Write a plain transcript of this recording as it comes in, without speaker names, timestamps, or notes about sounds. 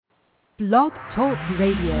Blog Talk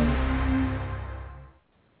Radio.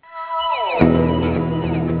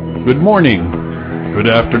 Good morning, good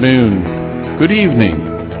afternoon, good evening,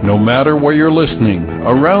 no matter where you're listening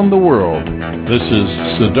around the world. This is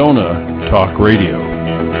Sedona Talk Radio.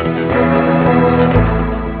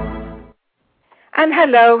 And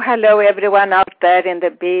hello everyone out there in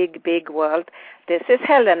the big world. This is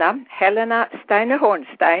Helena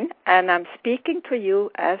Steiner-Hornsteyn, and I'm speaking to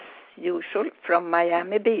you as usual from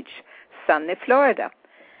Miami Beach, sunny Florida.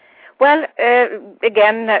 Well,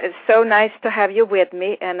 again, so nice to have you with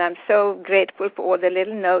me, and I'm so grateful for all the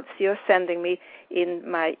little notes you're sending me in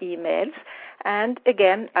my emails. And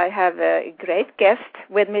again, I have a great guest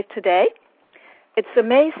with me today. It's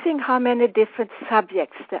amazing how many different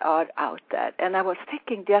subjects there are out there. And I was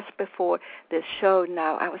thinking just before this show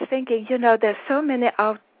now, I was thinking, there's so many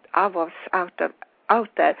of us out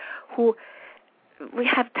there who we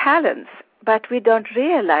have talents, but we don't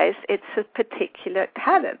realize it's a particular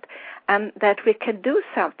talent and that we can do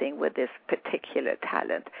something with this particular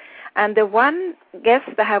talent. And the one guest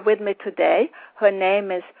I have with me today, her name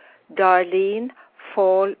is Dharlene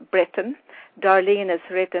Fahl-Brittain. Dharlene is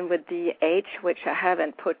written with the H, which I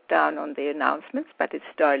haven't put down on the announcements, but it's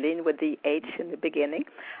Dharlene with the H in the beginning,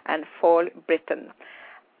 and Fahl-Brittain.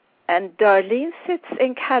 And Dharlene sits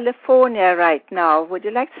in California right now. Would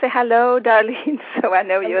you like to say hello, Dharlene, so I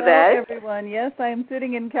know you're there? Hello, everyone. Yes, I am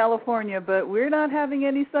sitting in California, but we're not having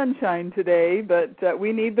any sunshine today, but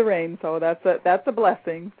we need the rain, so that's a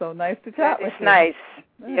blessing. So nice to chat with you. It's nice,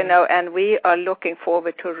 and we are looking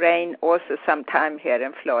forward to rain also sometime here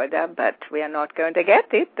in Florida, but we are not going to get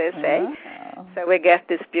it, they say. So we get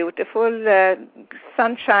this beautiful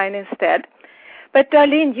sunshine instead. But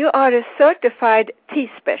Dharlene, you are a certified tea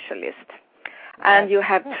specialist, and you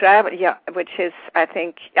have traveled, which is, I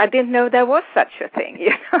think, I didn't know there was such a thing,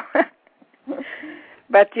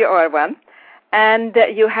 but you are one. And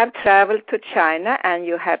you have traveled to China, and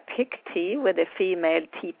you have picked tea with the female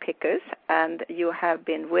tea pickers, and you have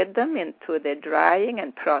been with them into the drying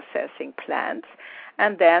and processing plants,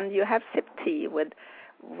 and then you have sipped tea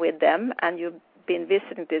with them, and you've been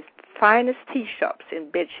visiting the finest tea shops in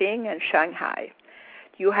Beijing and Shanghai.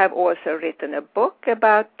 You have also written a book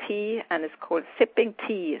about tea, and it's called Sipping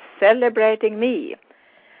Tea, Celebrating Me,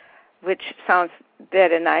 which sounds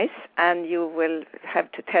very nice, and you will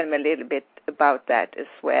have to tell me a little bit about that as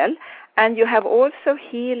well. And you have also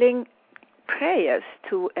healing prayers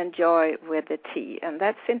to enjoy with the tea, and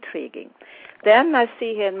that's intriguing. Then I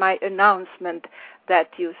see here in my announcement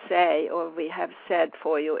that you say, or we have said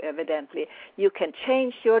for you evidently, you can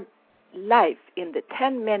change your life in the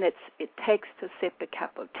 10 minutes it takes to sip a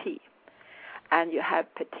cup of tea. And you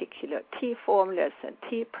have particular tea formulas and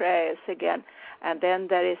tea prayers again, and then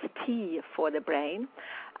there is tea for the brain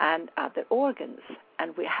and other organs.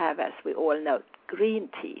 And we have, as we all know, green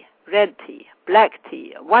tea, red tea, black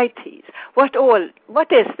tea, white teas. What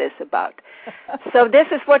is this about? So this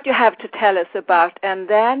is what you have to tell us about. And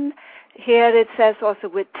then here it says also,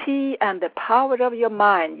 with tea and the power of your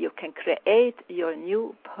mind, you can create your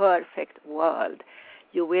new perfect world.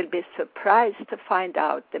 You will be surprised to find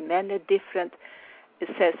out the many different, it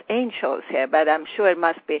says angels here, but I'm sure it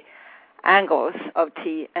must be angles of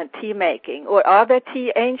tea and tea making. Or are there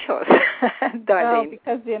tea angels, Dharlene? Well,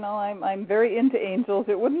 because, I'm very into angels.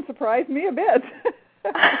 It wouldn't surprise me a bit.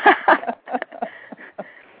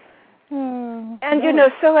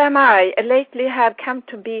 And, so am I. Lately have come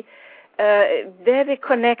to be very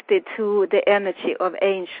connected to the energy of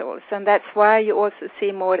angels, and that's why you also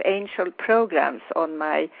see more angel programs on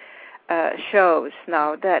my shows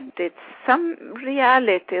now, that it's some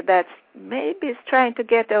reality that maybe is trying to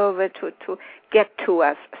get over to get to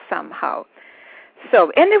us somehow.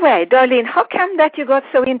 So anyway, Dharlene, how come that you got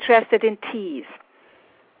so interested in teas?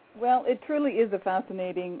 Well, it truly is a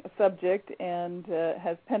fascinating subject and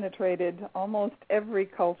has penetrated almost every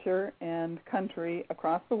culture and country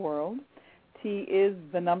across the world. Tea is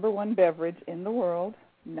the number one beverage in the world,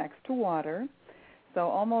 next to water. So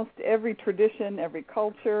almost every tradition, every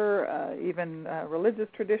culture, even religious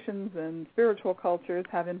traditions and spiritual cultures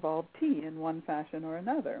have involved tea in one fashion or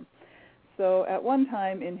another. So at one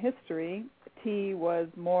time in history, tea was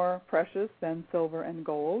more precious than silver and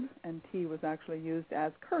gold, and tea was actually used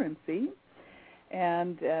as currency.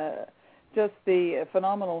 And just the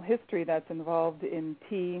phenomenal history that's involved in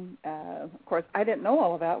tea. Of course, I didn't know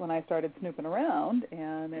all of that when I started snooping around,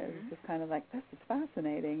 and it was just kind of like, this is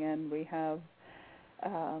fascinating. And we have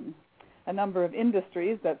a number of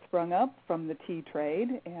industries that sprung up from the tea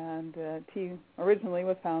trade, and tea originally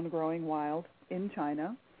was found growing wild in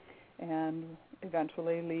China, and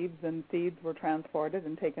eventually leaves and seeds were transported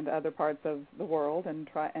and taken to other parts of the world and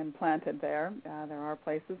planted there. There are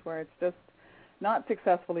places where it's just not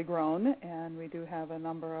successfully grown, and we do have a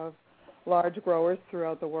number of large growers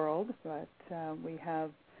throughout the world, but we have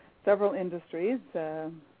several industries,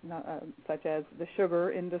 such as the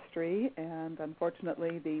sugar industry and,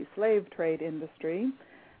 unfortunately, the slave trade industry,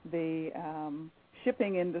 the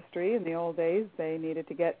shipping industry. In the old days, they needed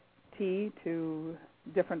to get tea to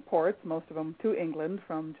different ports, most of them to England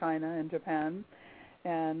from China and Japan,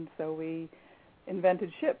 and so we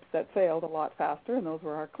invented ships that sailed a lot faster, and those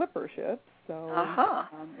were our clipper ships. So,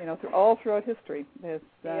 all throughout history, this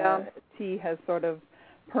tea has sort of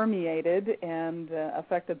permeated and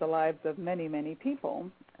affected the lives of many, many people.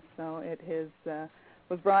 So it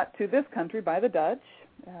was brought to this country by the Dutch,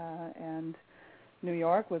 and New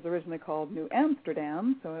York was originally called New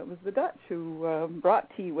Amsterdam, so it was the Dutch who brought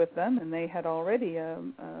tea with them, and they had already a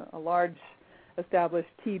large established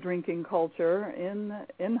tea drinking culture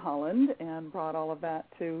in Holland, and brought all of that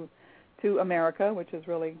to America, which is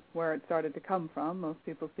really where it started to come from. Most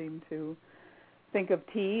people seem to think of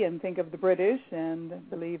tea and think of the British and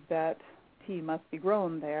believe that tea must be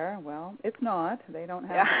grown there. Well, it's not. They don't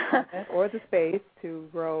have the climate or the space to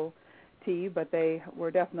grow tea, but they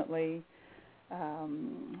were definitely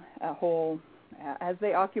as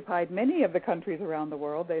they occupied many of the countries around the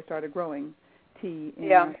world, they started growing tea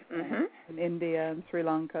in India and Sri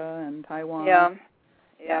Lanka and Taiwan.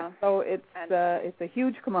 So it's a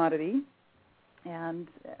huge commodity, and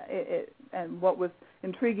and what was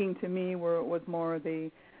intriguing to me was more the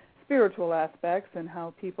spiritual aspects and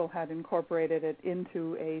how people had incorporated it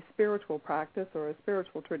into a spiritual practice or a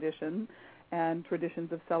spiritual tradition, and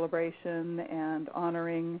traditions of celebration and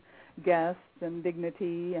honoring guests and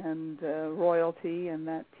dignity and royalty, and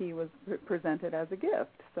that tea was presented as a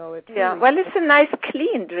gift. So it well, it's a nice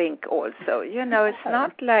clean drink also. It's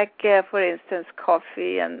not like, for instance,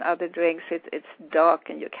 coffee and other drinks. It's dark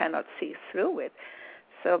and you cannot see through it.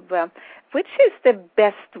 So, which is the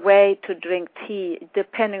best way to drink tea,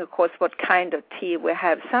 depending, of course, what kind of tea we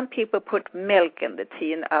have? Some people put milk in the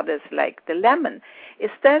tea, and others like the lemon.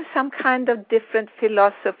 Is there some kind of different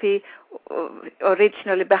philosophy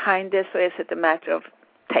originally behind this, or is it a matter of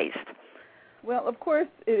taste? Well, of course,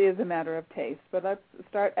 it is a matter of taste, but let's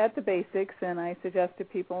start at the basics, and I suggest to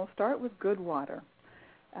people start with good water.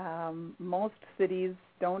 Most cities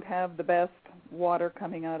don't have the best water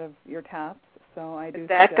coming out of your taps. So I do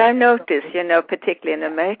that I notice, particularly in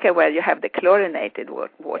America, where you have the chlorinated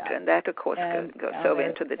water, and that, of course, goes over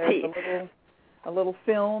into the tea. A little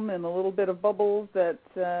film and a little bit of bubbles that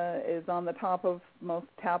is on the top of most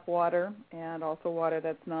tap water, and also water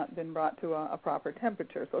that's not been brought to a proper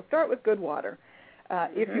temperature. So start with good water.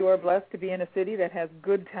 If you are blessed to be in a city that has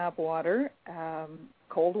good tap water,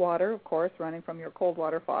 cold water, of course, running from your cold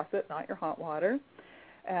water faucet, not your hot water,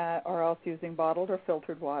 or else using bottled or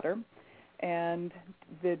filtered water. And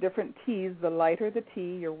the different teas, the lighter the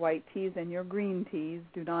tea, your white teas and your green teas,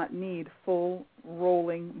 do not need full,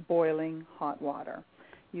 rolling, boiling hot water.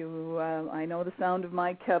 I know the sound of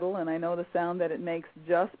my kettle, and I know the sound that it makes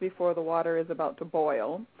just before the water is about to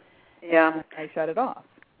boil. Yeah. I shut it off.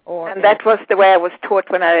 And that was the way I was taught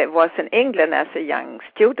when I was in England as a young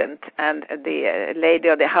student. And the lady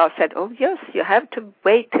of the house said, "Oh, yes, you have to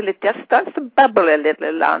wait till it just starts to bubble a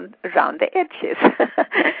little around the edges."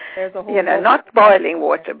 There's a whole not boiling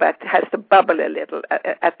water, but has to bubble a little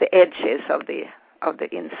at the edges of the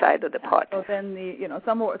inside of the pot. So then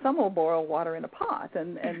some will boil water in a pot,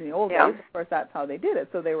 and in the old days, of course, that's how they did it.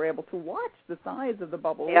 So they were able to watch the size of the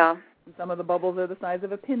bubbles. Yeah. Some of the bubbles are the size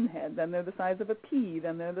of a pinhead, then they're the size of a pea,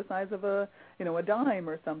 then they're the size of a dime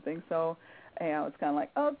or something. So, it's kind of like,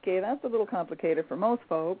 okay, that's a little complicated for most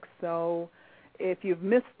folks. So, if you've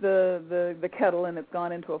missed the kettle and it's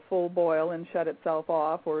gone into a full boil and shut itself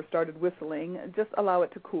off or started whistling, just allow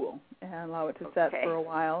it to cool and allow it to set for a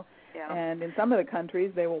while. Yeah. And in some of the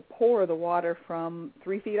countries, they will pour the water from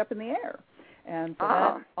 3 feet up in the air. And so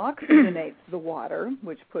that oxygenates the water,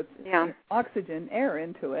 which puts oxygen, air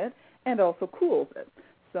into it, and also cools it.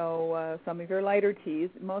 So some of your lighter teas,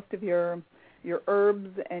 most of your herbs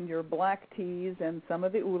and your black teas and some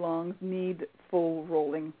of the oolongs need full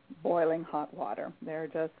rolling, boiling hot water. They're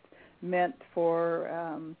just meant for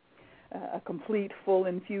a complete full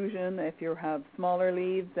infusion. If you have smaller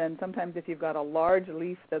leaves, and sometimes if you've got a large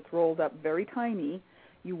leaf that's rolled up very tiny,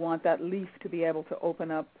 you want that leaf to be able to open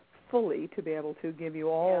up fully to be able to give you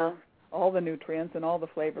all the nutrients and all the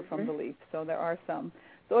flavor from the leaf. So there are some.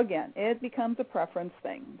 So again, it becomes a preference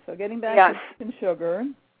thing. So getting back to sugar,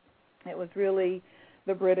 it was really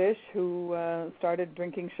the British who started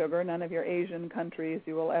drinking sugar. None of your Asian countries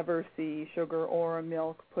you will ever see sugar or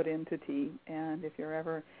milk put into tea. And if you're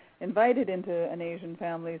ever invited into an Asian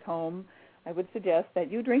family's home, I would suggest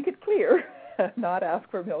that you drink it clear, not ask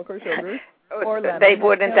for milk or sugar. Or lemon. They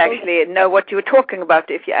wouldn't actually know what you were talking about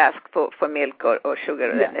if you ask for milk or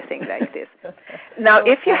sugar or anything like this. Now,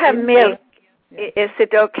 if you have milk, is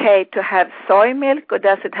it okay to have soy milk, or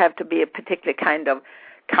does it have to be a particular kind of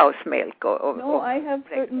cow's milk? No, I have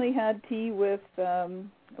certainly had tea with the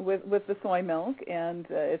soy milk, and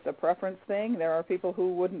it's a preference thing. There are people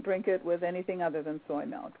who wouldn't drink it with anything other than soy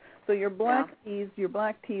milk. So your black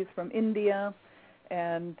teas from India,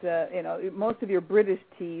 and most of your British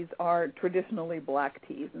teas are traditionally black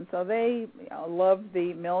teas, and so they love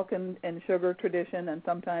the milk and sugar tradition, and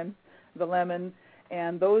sometimes the lemon.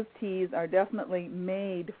 And those teas are definitely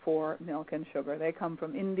made for milk and sugar. They come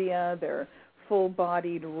from India. They're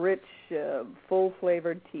full-bodied, rich,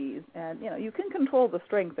 full-flavored teas, and you can control the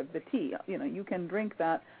strength of the tea. You can drink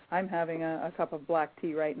that. I'm having a cup of black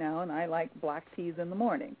tea right now, and I like black teas in the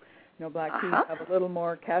morning. Black teas have a little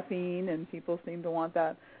more caffeine, and people seem to want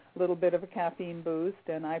that little bit of a caffeine boost,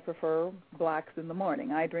 and I prefer blacks in the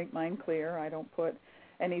morning. I drink mine clear. I don't put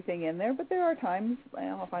anything in there, but there are times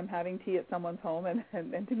if I'm having tea at someone's home, and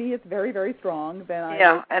to me it's very, very strong, then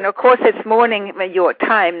and of course it's morning your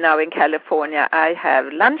time now in California. I have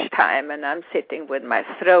lunchtime, and I'm sitting with my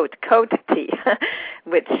throat coat tea,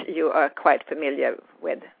 which you are quite familiar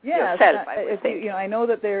with yourself, I would think. I know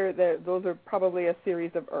that those are probably a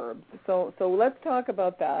series of herbs. So let's talk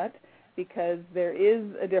about that, because there is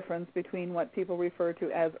a difference between what people refer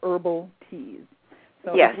to as herbal teas.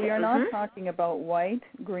 So if we are not talking about white,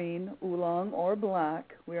 green, oolong, or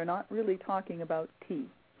black, we are not really talking about tea.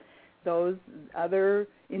 Those other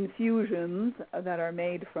infusions that are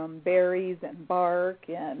made from berries and bark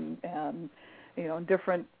and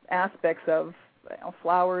different aspects of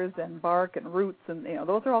flowers and bark and roots, and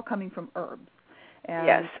those are all coming from herbs.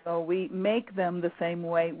 And so we make them the same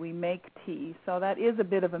way we make tea. So that is a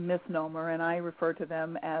bit of a misnomer, and I refer to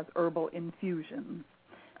them as herbal infusions,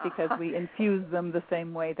 because we infuse them the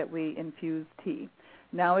same way that we infuse tea.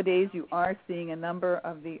 Nowadays, you are seeing a number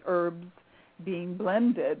of the herbs being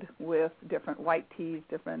blended with different white teas,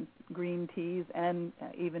 different green teas, and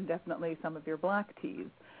even definitely some of your black teas.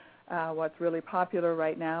 What's really popular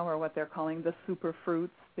right now are what they're calling the superfruits,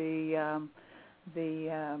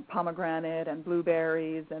 the pomegranate and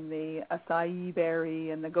blueberries and the acai berry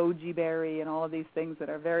and the goji berry and all of these things that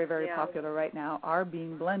are very, very popular right now are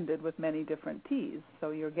being blended with many different teas. So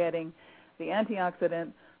you're getting the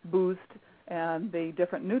antioxidant boost and the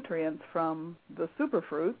different nutrients from the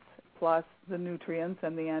superfruits, plus the nutrients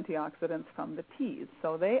and the antioxidants from the teas.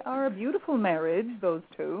 So they are a beautiful marriage, those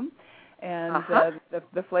two. And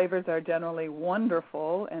the flavors are generally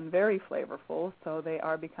wonderful and very flavorful, so they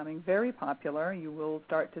are becoming very popular. You will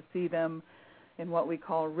start to see them in what we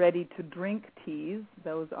call ready-to-drink teas.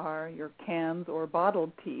 Those are your cans or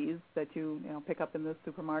bottled teas that you pick up in the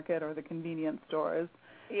supermarket or the convenience stores.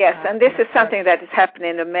 Yes, and this is something that is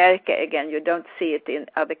happening in America again. You don't see it in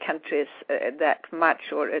other countries that much,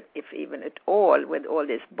 or if even at all, with all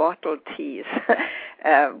these bottled teas,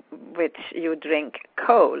 which you drink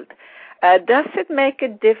cold. Does it make a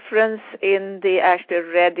difference in the actual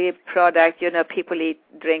ready product? People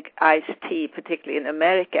drink iced tea, particularly in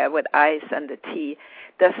America, with ice and the tea.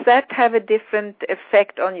 Does that have a different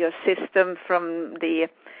effect on your system from the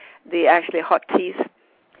actually hot teas?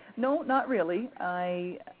 No, not really.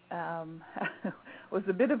 I was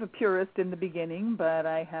a bit of a purist in the beginning, but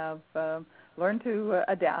I have learned to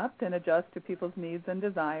adapt and adjust to people's needs and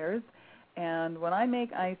desires. And when I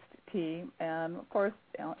make iced tea, and of course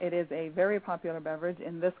it is a very popular beverage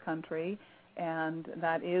in this country, and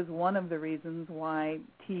that is one of the reasons why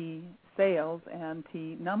tea sales and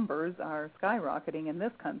tea numbers are skyrocketing in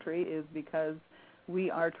this country, is because we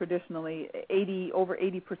are traditionally over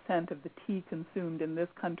 80% of the tea consumed in this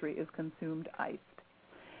country is consumed iced.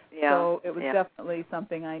 So it was definitely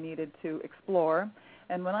something I needed to explore.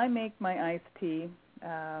 And when I make my iced tea,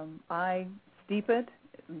 I steep it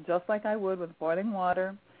just like I would with boiling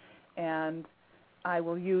water, and I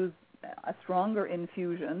will use a stronger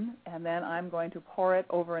infusion, and then I'm going to pour it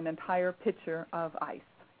over an entire pitcher of ice.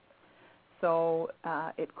 So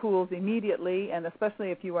it cools immediately, and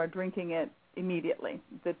especially if you are drinking it immediately.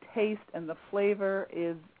 The taste and the flavor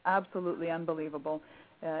is absolutely unbelievable.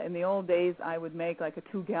 In the old days, I would make like a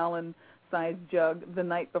 2-gallon size jug the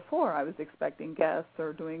night before I was expecting guests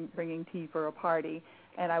or bringing tea for a party.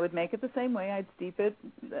 And I would make it the same way. I'd steep it,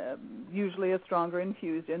 usually a stronger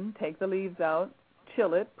infusion, take the leaves out,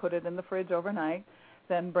 chill it, put it in the fridge overnight,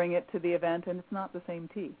 then bring it to the event, and it's not the same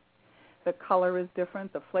tea. The color is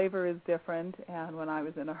different, the flavor is different, and when I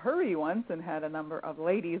was in a hurry once and had a number of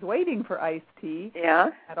ladies waiting for iced tea,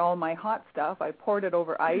 had all my hot stuff, I poured it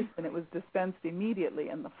over ice, and it was dispensed immediately,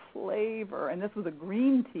 and the flavor, and this was a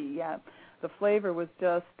green tea, the flavor was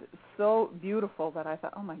just so beautiful that I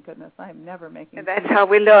thought, oh my goodness, I'm never making and that's how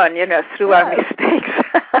we learn, through our mistakes.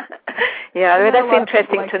 That's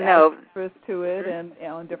interesting to know. To it, and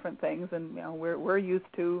and different things, and we're used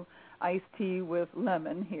to iced tea with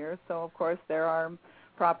lemon here, so of course there are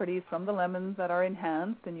properties from the lemons that are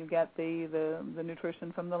enhanced, and you get the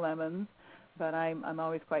nutrition from the lemons. But I'm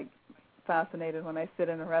always quite fascinated when I sit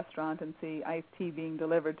in a restaurant and see iced tea being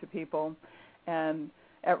delivered to people, and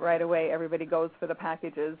right away everybody goes for the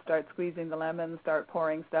packages, start squeezing the lemons, start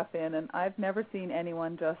pouring stuff in, and I've never seen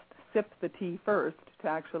anyone just sip the tea first to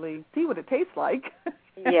actually see what it tastes like.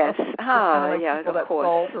 Yes. Of course.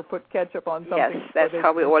 Salt or put ketchup on something. Yes, that's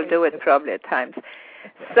how we all do it probably at times.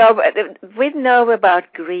 So we know about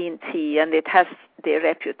green tea, and it has the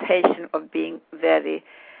reputation of being very,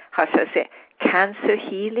 cancer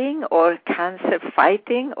healing or cancer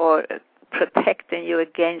fighting or protecting you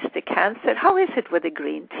against the cancer. How is it with the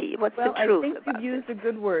green tea? What's the truth about it? Well, I think you've used a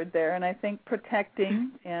good word there, and I think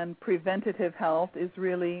protecting and preventative health is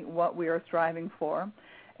really what we are striving for.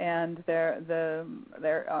 And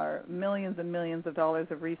there are millions and millions of dollars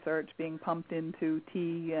of research being pumped into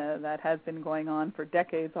tea that has been going on for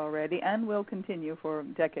decades already and will continue for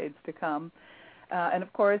decades to come. And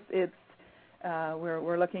of course, it's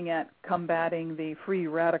we're looking at combating the free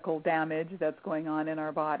radical damage that's going on in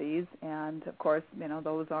our bodies. And of course,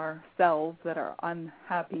 those are cells that are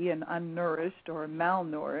unhappy and unnourished or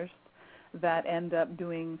malnourished that end up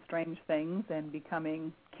doing strange things and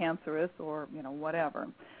becoming cancerous or whatever.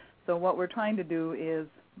 So what we're trying to do is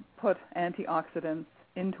put antioxidants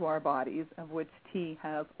into our bodies, of which tea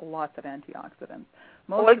has lots of antioxidants.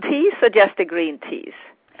 All teas or just the green teas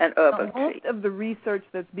and herbal teas? Most of the research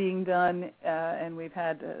that's being done, and we've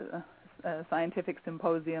had scientific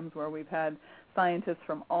symposiums where we've had scientists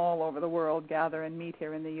from all over the world gather and meet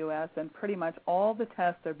here in the U.S., and pretty much all the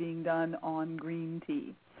tests are being done on green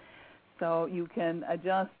tea. So you can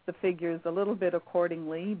adjust the figures a little bit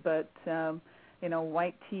accordingly, but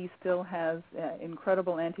white tea still has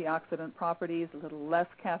incredible antioxidant properties, a little less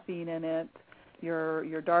caffeine in it.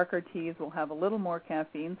 Your darker teas will have a little more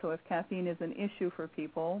caffeine, so if caffeine is an issue for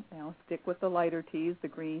people, stick with the lighter teas, the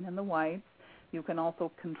green and the whites. You can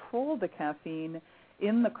also control the caffeine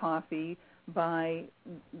in the coffee by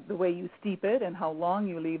the way you steep it and how long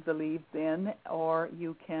you leave the leaves in, or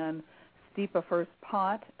you can steep a first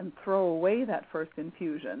pot and throw away that first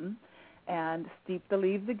infusion and steep the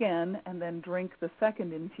leaves again and then drink the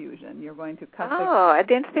second infusion. You're going to cut I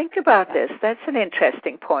didn't think about this. That's an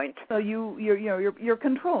interesting point. So you're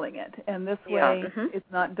controlling it, and this way it's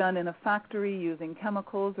not done in a factory using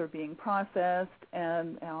chemicals or being processed.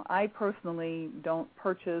 And I personally don't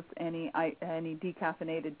purchase any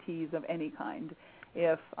decaffeinated teas of any kind.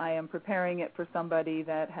 If I am preparing it for somebody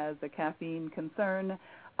that has a caffeine concern,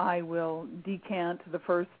 I will decant the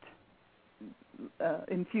first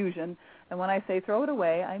infusion, and when I say throw it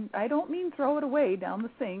away, I don't mean throw it away down the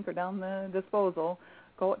sink or down the disposal.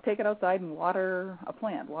 Go take it outside and water a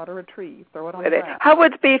plant, water a tree, throw it on the ground. How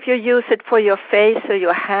would it be if you use it for your face or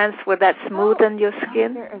your hands? Would that smoothen your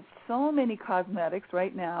skin? There are so many cosmetics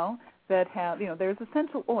right now that have, there's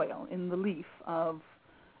essential oil in the leaf of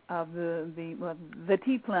the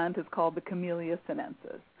tea plant is called the Camellia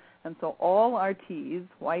sinensis. And so all our teas,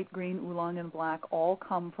 white, green, oolong, and black, all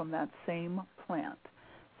come from that same plant.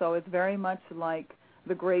 So it's very much like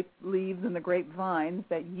the grape leaves and the grapevines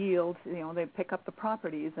that yield, they pick up the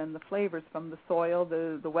properties and the flavors from the soil,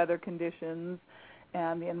 the weather conditions,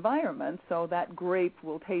 and the environment. So that grape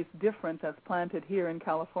will taste different that's planted here in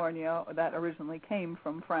California that originally came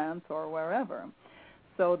from France or wherever.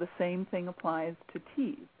 So the same thing applies to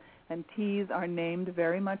teas. And teas are named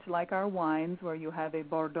very much like our wines, where you have a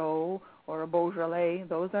Bordeaux or a Beaujolais.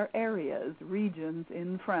 Those are areas, regions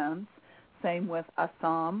in France. Same with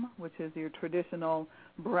Assam, which is your traditional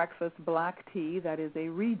breakfast black tea. That is a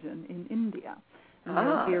region in India. And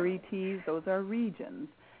Nilgiri teas, those are regions.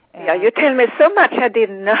 And you tell me so much I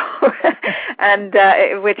didn't know,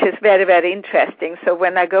 and which is very, very interesting. So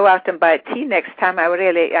when I go out and buy tea next time, I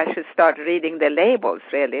should start reading the labels,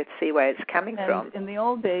 really, to see where it's coming from. In the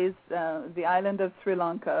old days, the island of Sri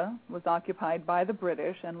Lanka was occupied by the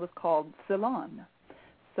British and was called Ceylon.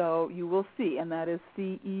 So you will see, and that is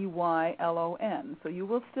Ceylon. So you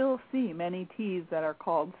will still see many teas that are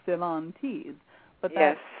called Ceylon teas, but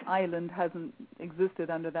that island hasn't existed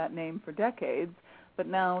under that name for decades. but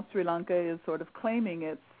now Sri Lanka is sort of claiming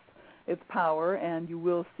its power, and you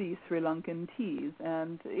will see Sri Lankan teas.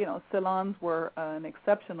 And, Ceylons were an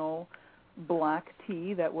exceptional black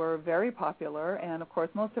tea that were very popular, and of course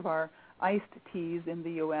most of our iced teas in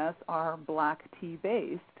the U.S. are black tea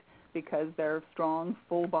based because they're strong,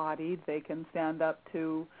 full-bodied, they can stand up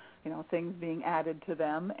to things being added to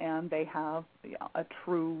them, and they have a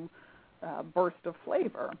true burst of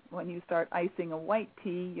flavor. When you start icing a white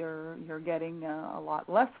tea, you're getting a lot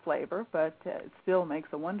less flavor, but it still makes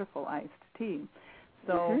a wonderful iced tea.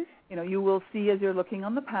 So, you will see as you're looking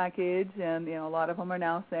on the package, and, a lot of them are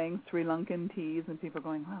now saying Sri Lankan teas, and people are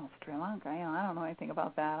going, well, Sri Lanka, I don't know anything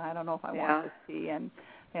about that. I don't know if I want this tea. And,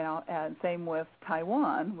 and same with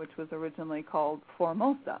Taiwan, which was originally called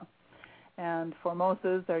Formosa. And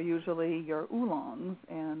Formosas are usually your oolongs,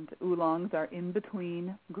 and oolongs are in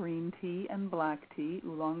between green tea and black tea.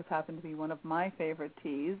 Oolongs happen to be one of my favorite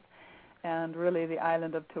teas, and really the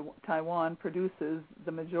island of Taiwan produces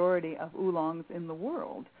the majority of oolongs in the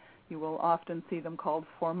world. You will often see them called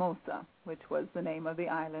Formosa, which was the name of the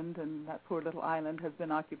island, and that poor little island has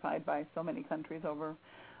been occupied by so many countries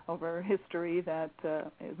over history that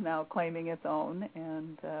is now claiming its own,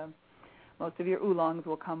 and most of your oolongs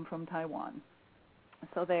will come from Taiwan.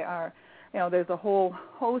 So they are, there's a whole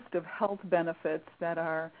host of health benefits that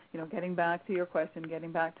are, getting back to your question,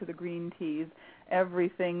 getting back to the green teas,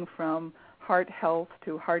 everything from heart health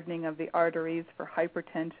to hardening of the arteries for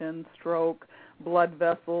hypertension, stroke, blood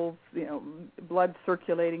vessels, blood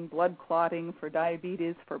circulating, blood clotting, for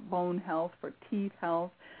diabetes, for bone health, for teeth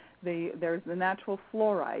health. There's the natural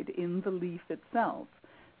fluoride in the leaf itself.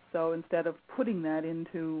 So instead of putting that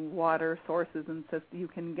into water sources, and so you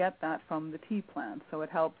can get that from the tea plant. So it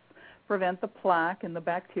helps prevent the plaque and the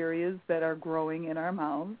bacteria that are growing in our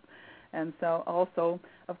mouths. And so also,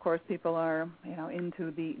 of course, people are,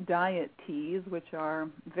 into the diet teas, which are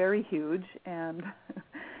very huge. And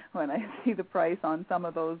when I see the price on some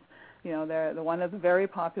of those, the one that's very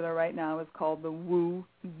popular right now is called the Wu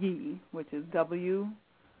Yi, which is WUYI.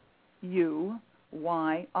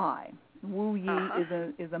 Wu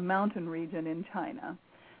Yi is a mountain region in China,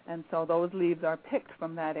 and so those leaves are picked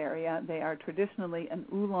from that area. They are traditionally an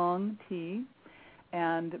oolong tea,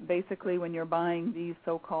 and basically when you're buying these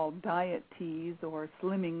so-called diet teas or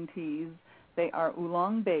slimming teas, they are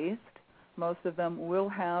oolong-based. Most of them will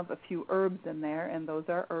have a few herbs in there, and those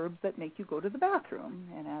are herbs that make you go to the bathroom.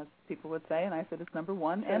 And as people would say, and I said it's number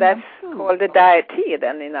one. So that's called a diet tea,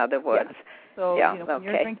 then, in other words. Yes. So when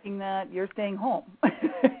you're drinking that, you're staying home.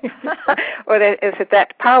 Or is it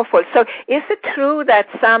that powerful? So is it true that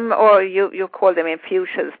some, or you call them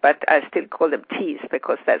infusions, but I still call them teas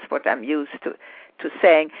because that's what I'm used to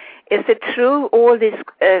saying. Is it true all these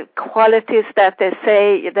qualities that they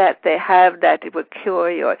say that they have, that it will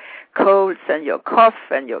cure your colds and your cough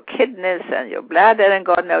and your kidneys and your bladder and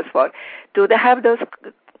God knows what? Do they have those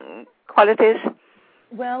qualities?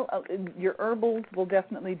 Well, your herbals will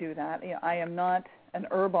definitely do that. I am not an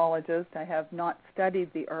herbologist. I have not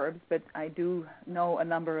studied the herbs, but I do know a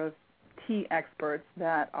number of tea experts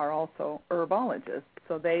that are also herbologists.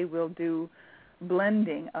 So they will do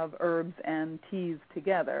blending of herbs and teas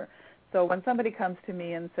together. So when somebody comes to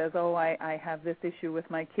me and says, I have this issue with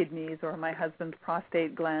my kidneys or my husband's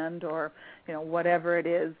prostate gland or, whatever it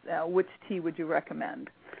is, which tea would you recommend?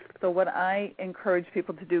 So what I encourage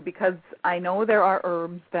people to do, because I know there are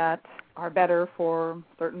herbs that are better for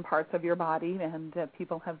certain parts of your body, and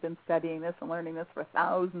people have been studying this and learning this for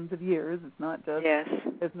thousands of years. It's not just,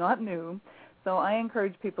 It's not new. So I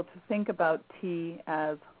encourage people to think about tea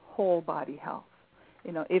as whole body health.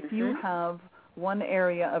 If you have one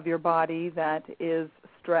area of your body that is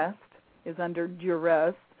stressed, is under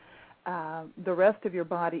duress, the rest of your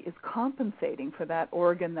body is compensating for that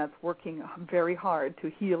organ that's working very hard to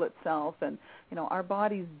heal itself. And, our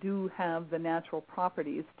bodies do have the natural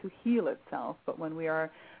properties to heal itself. But when we are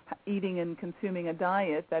eating and consuming a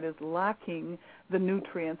diet that is lacking the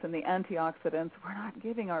nutrients and the antioxidants, we're not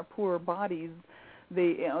giving our poor bodies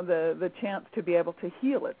the chance to be able to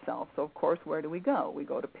heal itself. So, of course, where do we go? We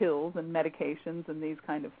go to pills and medications and these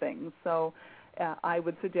kind of things. So I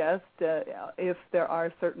would suggest if there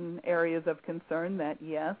are certain areas of concern that,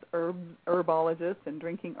 yes, herbologists and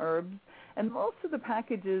drinking herbs, and most of the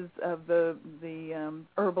packages of the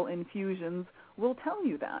herbal infusions will tell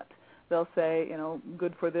you that. They'll say,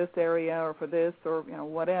 good for this area or for this or,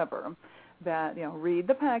 whatever. That, read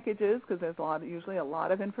the packages because there's usually a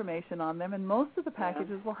lot of information on them, and most of the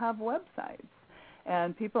packages will have websites.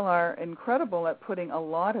 And people are incredible at putting a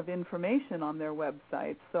lot of information on their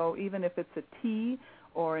websites. So even if it's a tea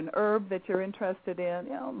or an herb that you're interested in,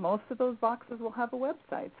 most of those boxes will have a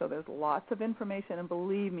website. So there's lots of information, and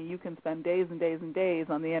believe me, you can spend days and days and days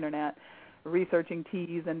on the Internet researching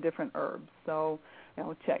teas and different herbs. So,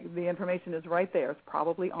 check. The information is right there. It's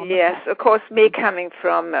probably on the Yes, of course, me coming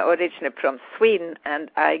from, originally from Sweden, and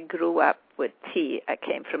I grew up with tea. I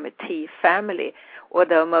came from a tea family,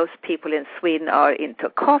 although most people in Sweden are into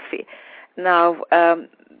coffee. Now,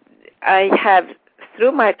 I have,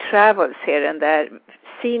 through my travels here and there,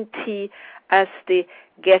 seen tea as the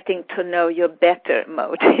getting to know you better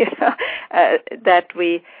mode, that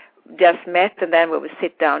we just met and then we would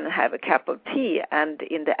sit down and have a cup of tea. And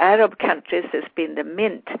in the Arab countries, there's been the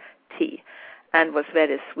mint tea, and was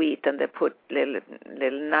very sweet, and they put little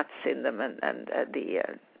nuts in them and the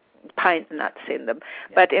pine nuts in them.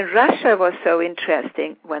 Yeah. But in Russia, it was so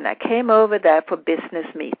interesting when I came over there for business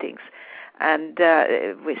meetings. And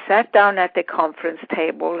we sat down at the conference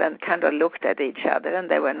table and kind of looked at each other, and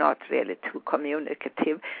they were not really too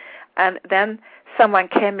communicative. And then someone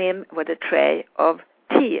came in with a tray of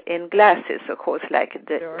tea in glasses, of course, like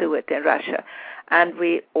they do it in Russia. And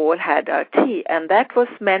we all had our tea, and that was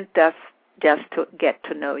meant us just to get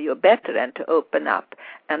to know you better and to open up.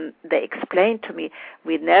 And they explained to me,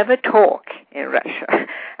 we never talk in Russia.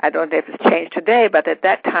 I don't know if it's changed today, but at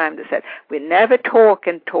that time they said, we never talk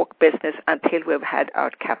business until we've had our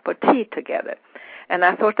cup of tea together. And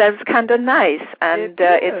I thought that was kind of nice. And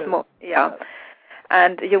it's more, yeah.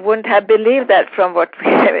 And you wouldn't have believed that from what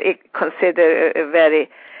we consider a very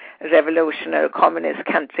revolutionary communist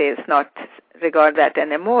country. Is not regard that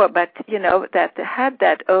anymore, but that they had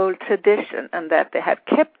that old tradition and that they have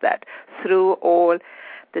kept that through all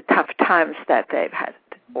the tough times that they've had,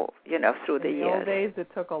 through the years. In the old days, it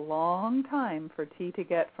took a long time for tea to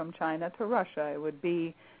get from China to Russia. It would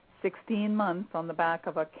be 16 months on the back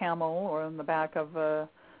of a camel or on the back of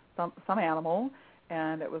some animal,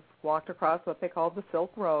 and it was walked across what they called the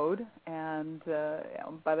Silk Road, and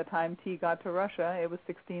by the time tea got to Russia, it was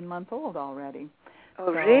 16 months old already. Oh,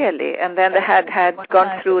 so, really? And then they had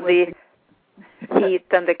gone through the heat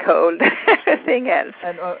and the cold, everything else.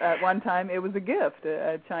 And at one time, it was a gift.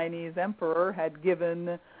 A Chinese emperor had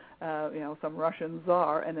given, some Russian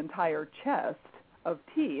czar an entire chest of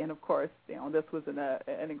tea, and of course, this was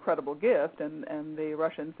an incredible gift, and the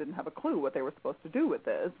Russians didn't have a clue what they were supposed to do with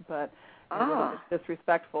this, but it was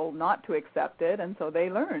disrespectful not to accept it, and so they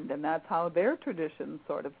learned, and that's how their tradition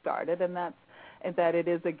sort of started, and that it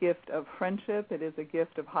is a gift of friendship, it is a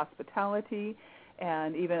gift of hospitality.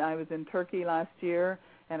 And even I was in Turkey last year,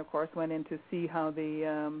 and of course went in to see how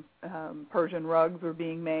the Persian rugs were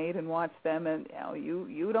being made and watched them, and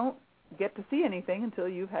you don't get to see anything until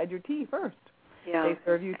you've had your tea first. Yeah. They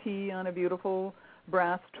serve you tea on a beautiful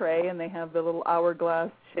brass tray, and they have the little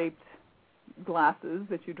hourglass-shaped glasses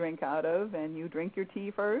that you drink out of, and you drink your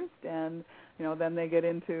tea first, and then they get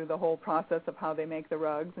into the whole process of how they make the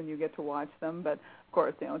rugs, and you get to watch them. But of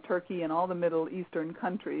course, Turkey and all the Middle Eastern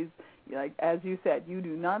countries, like as you said, you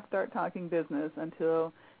do not start talking business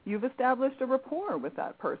until you've established a rapport with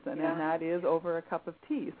that person, and that is over a cup of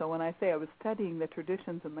tea. So when I say I was studying the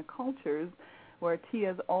traditions and the cultures where tea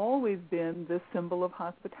has always been this symbol of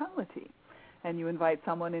hospitality. And you invite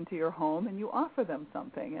someone into your home and you offer them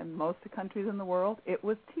something. And most of the countries in the world, it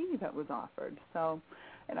was tea that was offered. So,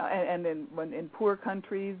 and in poor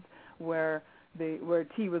countries where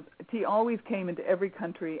tea always came into every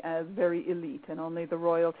country as very elite, and only the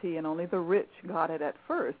royalty and only the rich got it at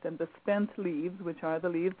first. And the spent leaves, which are the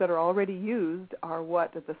leaves that are already used, are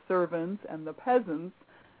what the servants and the peasants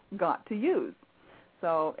got to use.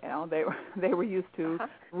 So they were used to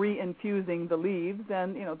reinfusing the leaves,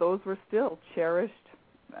 and those were still cherished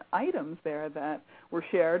items there that were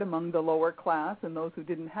shared among the lower class, and those who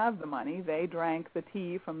didn't have the money, they drank the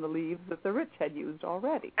tea from the leaves that the rich had used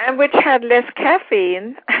already. And which had less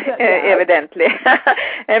caffeine, evidently,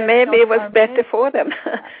 and maybe it was better for them.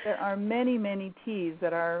 There are many, many teas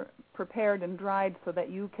that are prepared and dried so that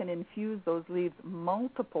you can infuse those leaves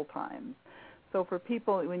multiple times. So for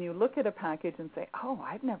people, when you look at a package and say,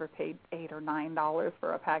 I've never paid $8 or $9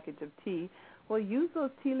 for a package of tea, well, use those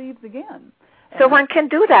tea leaves again. So one can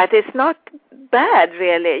do that. It's not bad,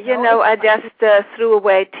 really. I just threw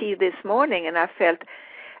away tea this morning, and I felt,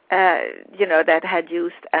 that I had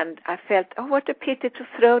used, and I felt, what a pity to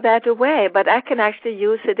throw that away, but I can actually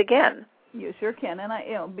use it again. You sure can,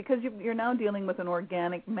 and because you're now dealing with an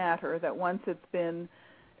organic matter that once it's been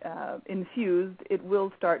infused, it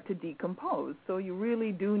will start to decompose. So you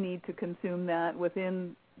really do need to consume that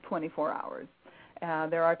within 24 hours.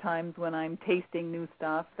 There are times when I'm tasting new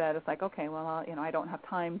stuff that it's like, okay, well, I don't have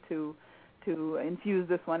time to to infuse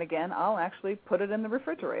this one again, I'll actually put it in the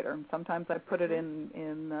refrigerator. Sometimes I put it in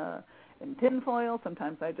tin foil.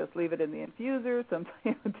 Sometimes I just leave it in the infuser.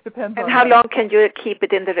 Sometimes it depends. And how long can you keep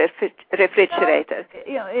it in the refrigerator?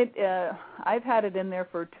 I've had it in there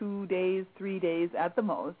for 2 days, 3 days at the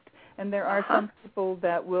most. And there are some people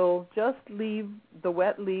that will just leave the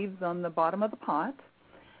wet leaves on the bottom of the pot,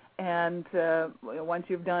 and once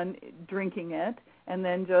you've done drinking it, and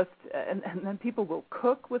then and then people will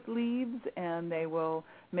cook with leaves, and they will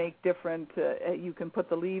make different. You can put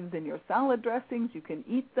the leaves in your salad dressings. You can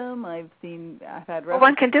eat them. I've had. Well,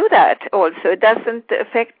 one can do that also. It doesn't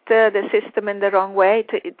affect the system in the wrong way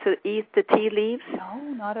to eat the tea leaves. No,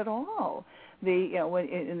 not at all. When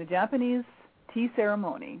in the Japanese tea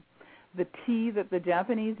ceremony, the tea that the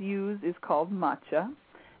Japanese use is called matcha,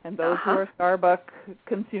 and those who are Starbucks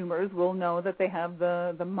consumers will know that they have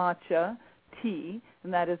the matcha tea,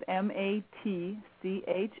 and that is MATCHA.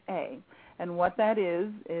 And what that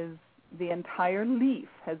is the entire leaf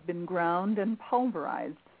has been ground and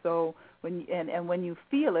pulverized. So when you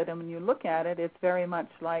feel it and when you look at it, it's very much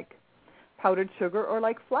like powdered sugar or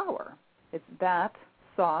like flour. It's that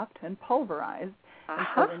soft and pulverized. And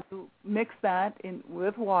so when you mix that in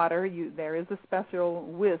with water, there is a special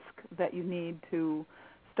whisk that you need to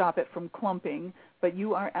stop it from clumping, but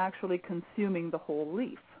you are actually consuming the whole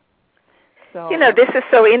leaf. So, this is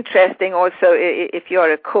so interesting also. If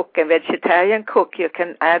you're a cook, a vegetarian cook, you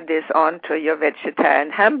can add this on to your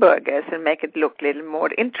vegetarian hamburgers and make it look a little more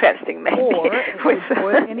interesting, maybe.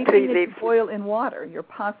 Or anything that you boil in water, your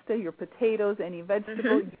pasta, your potatoes, any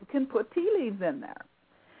vegetable, you can put tea leaves in there.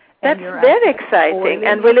 That's very exciting.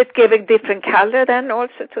 And will it give a different color then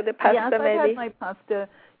also to the pasta, yes, maybe? I've had my pasta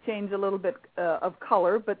change a little bit of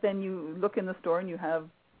color, but then you look in the store and you have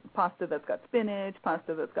pasta that's got spinach,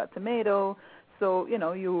 pasta that's got tomato. So,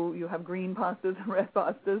 you have green pastas and red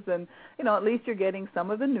pastas, and, at least you're getting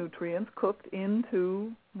some of the nutrients cooked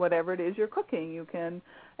into whatever it is you're cooking. You can,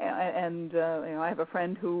 and I have a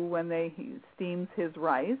friend who, when he steams his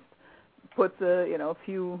rice, puts a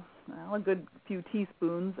good few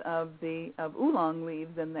teaspoons of oolong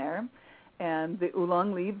leaves in there, and the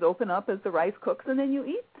oolong leaves open up as the rice cooks, and then you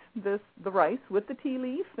eat the rice with the tea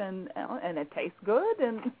leaf, and it tastes good,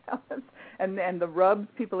 and the rubs.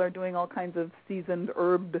 People are doing all kinds of seasoned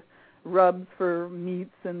herb rubs for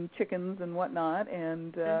meats and chickens and whatnot,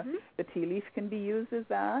 and the tea leaf can be used as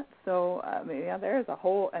that. So there's a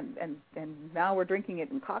whole, and now we're drinking it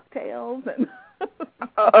in cocktails and.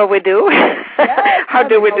 Oh, we do? Yes, how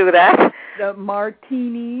do we do that? The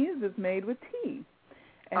martinis is made with tea.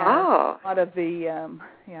 And a lot of the,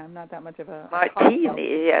 I'm not that much of a martini, cocktail.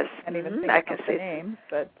 Yes. I can't even think of the names,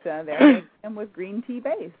 but they're making them with green tea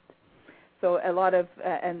based. So a lot of,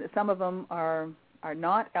 and some of them are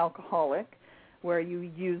not alcoholic, where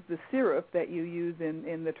you use the syrup that you use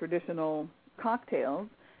in the traditional cocktails,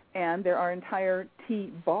 and there are entire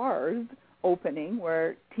tea bars opening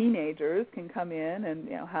where teenagers can come in and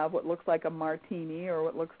have what looks like a martini or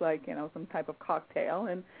what looks like some type of cocktail,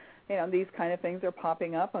 and these kind of things are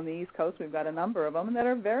popping up on the East Coast. We've got a number of them that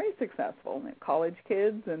are very successful. College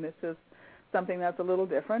kids, and it's just something that's a little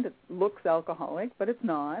different. It looks alcoholic, but it's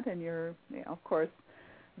not, and you're of course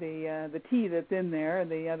the tea that's in there and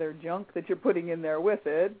the other junk that you're putting in there with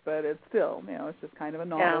it, but it's still it's just kind of a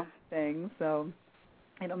novel thing. So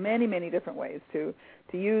many, many different ways to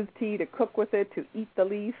use tea, to cook with it, to eat the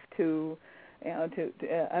leaf, to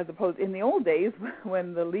as opposed in the old days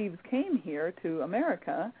when the leaves came here to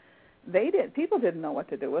America, people didn't know what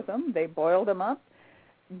to do with them. They boiled them up,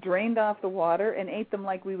 drained off the water, and ate them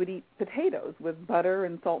like we would eat potatoes with butter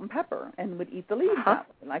and salt and pepper, and would eat the leaves out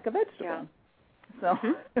like a vegetable. So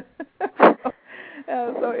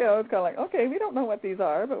so it's kind of like, okay, we don't know what these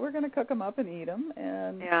are, but we're going to cook them up and eat them.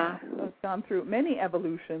 And it's gone through many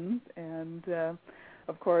evolutions, and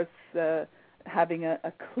of course, having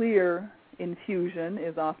a clear infusion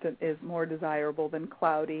is more desirable than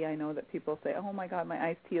cloudy. I know that people say, "Oh my God, my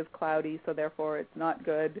iced tea is cloudy, so therefore it's not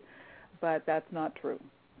good," but that's not true.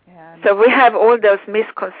 And so we have all those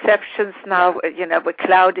misconceptions now, with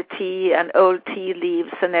cloudy tea and old tea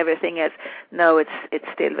leaves and everything else. No, it's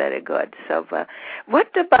still very good. So what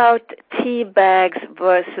about tea bags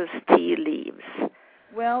versus tea leaves?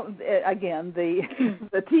 Well, again,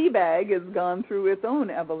 the tea bag has gone through its own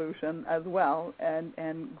evolution as well,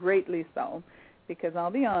 and greatly so, because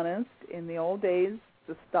I'll be honest, in the old days,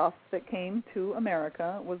 the stuff that came to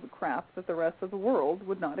America was crap that the rest of the world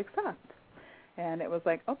would not accept. And it was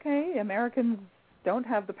like, okay, Americans don't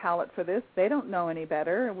have the palate for this. They don't know any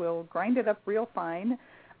better. We'll grind it up real fine.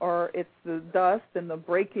 or it's the dust and the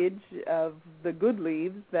breakage of the good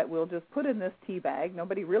leaves that we'll just put in this tea bag.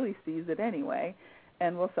 Nobody really sees it anyway,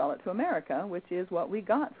 and we'll sell it to America, which is what we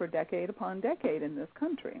got for decade upon decade in this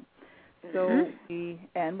country. So we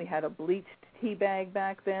had a bleached tea bag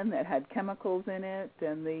back then that had chemicals in it,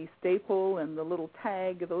 and the staple and the little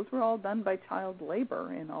tag, those were all done by child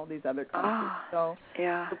labor in all these other countries. So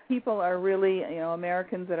people are really,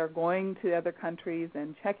 Americans that are going to other countries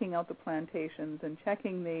and checking out the plantations and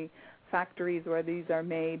checking the factories where these are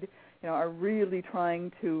made, are really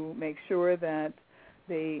trying to make sure that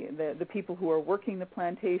the people who are working the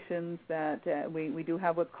plantations, that we do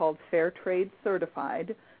have what's called fair trade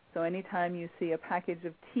certified. So anytime you see a package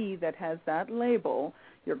of tea that has that label,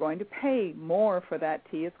 you're going to pay more for that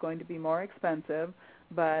tea. It's going to be more expensive.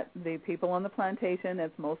 But the people on the plantation,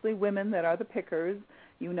 it's mostly women that are the pickers.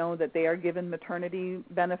 You know that they are given maternity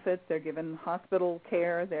benefits. They're given hospital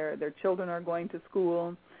care. Their children are going to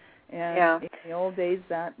school. And in the old days,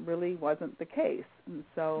 that really wasn't the case. And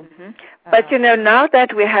so, but now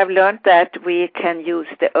that we have learned that we can use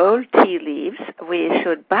the old tea leaves, we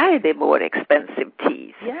should buy the more expensive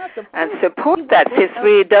teas and support that, since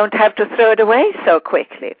we don't have to throw it away so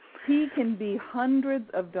quickly. Tea can be hundreds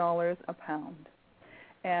of dollars a pound.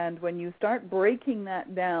 And when you start breaking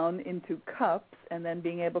that down into cups and then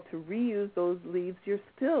being able to reuse those leaves, you're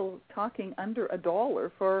still talking under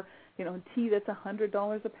 $1 for tea that's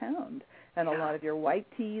 $100 a pound. And a lot of your white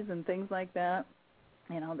teas and things like that,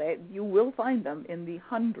 you will find them in the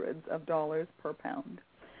hundreds of dollars per pound.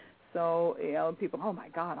 So, people, oh my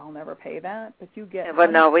God, I'll never pay that. But you get... Well,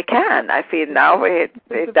 no, we can. I feel now it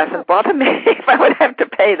doesn't bother me if I would have to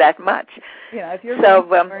pay that much. If you're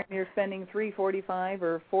you're spending $3.45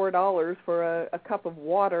 or $4 for a cup of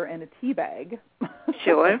water and a tea bag.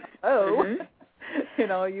 Sure.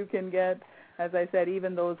 You can get, as I said,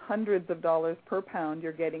 even those hundreds of dollars per pound,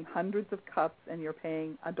 you're getting hundreds of cups and you're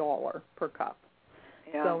paying $1 per cup.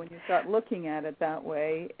 Yeah. So when you start looking at it that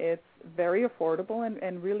way, it's very affordable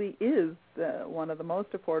and really is one of the most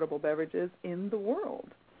affordable beverages in the world.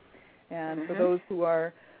 And for those who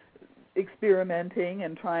are experimenting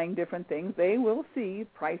and trying different things, they will see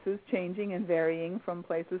prices changing and varying from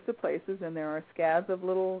places to places. And there are scads of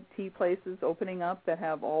little tea places opening up that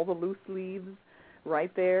have all the loose leaves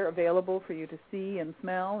right there available for you to see and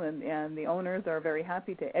smell. And the owners are very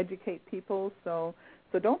happy to educate people. So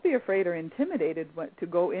don't be afraid or intimidated to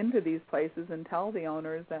go into these places and tell the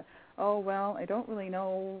owners that, oh, well, I don't really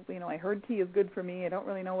know, I heard tea is good for me. I don't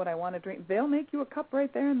really know what I want to drink. They'll make you a cup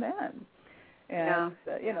right there and then. And,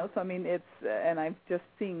 so I mean, and I've just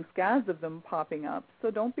seen scads of them popping up.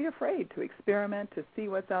 So don't be afraid to experiment, to see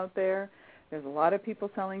what's out there. There's a lot of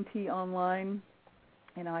people selling tea online.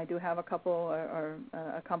 I do have a couple or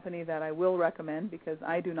a company that I will recommend because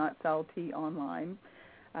I do not sell tea online.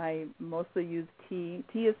 I mostly use tea.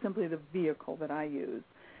 Tea is simply the vehicle that I use.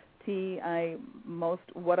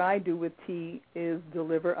 What I do with tea is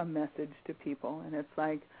deliver a message to people, and it's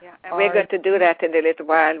like... Yeah, and we're going to do that in a little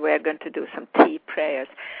while. We're going to do some tea prayers.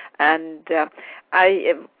 And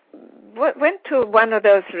I went to one of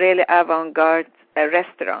those really avant-garde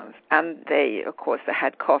restaurants, and they, of course, they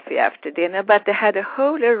had coffee after dinner, but they had a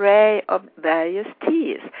whole array of various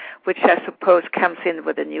teas, which I suppose comes in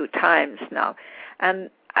with the new times now. And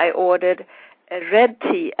I ordered a red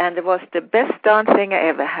tea, and it was the best darn thing I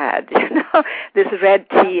ever had. This red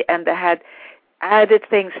tea, and they had added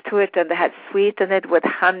things to it, and they had sweetened it with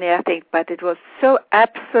honey, I think, but it was so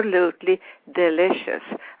absolutely delicious.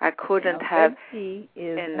 I couldn't have tea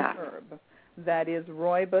is enough. An herb that is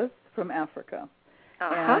rooibos from Africa.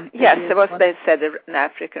 Yes, it was. They said an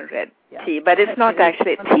African red tea, but it's not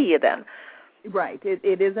actually tea then. Right.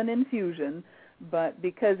 It is an infusion, but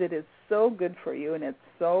because it is so good for you and it's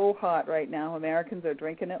so hot right now, Americans are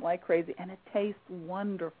drinking it like crazy, and it tastes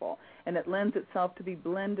wonderful. And it lends itself to be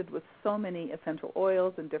blended with so many essential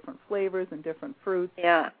oils and different flavors and different fruits.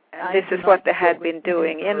 Yeah, and this is what they had been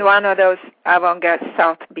doing in one of those avant-garde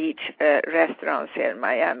South Beach restaurants here in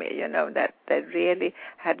Miami, that they really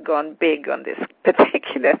had gone big on this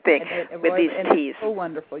particular thing with these teas. It's so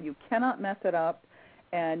wonderful. You cannot mess it up.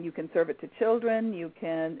 And you can serve it to children. You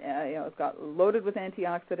can, it's got loaded with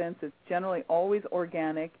antioxidants. It's generally always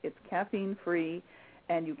organic. It's caffeine-free,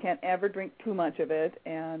 and you can't ever drink too much of it.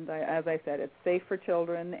 And as I said, it's safe for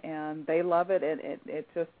children, and they love it. It's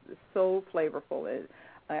just so flavorful.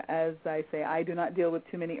 As I say, I do not deal with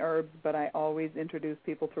too many herbs, but I always introduce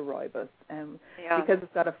people to rooibos. And because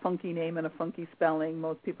it's got a funky name and a funky spelling,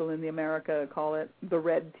 most people in America call it the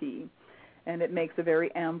red tea. And it makes a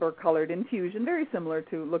very amber-colored infusion, very similar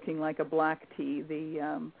to looking like a black tea. The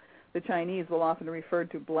the Chinese will often refer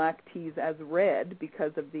to black teas as red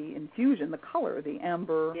because of the infusion, the color, the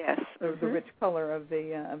amber, or the rich color of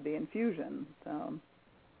the infusion. So,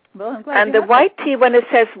 well, I'm glad. And the white tea, when it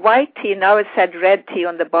says white tea, now it said red tea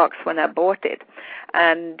on the box when I bought it,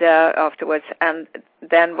 and afterwards, and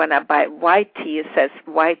then when I buy white tea, it says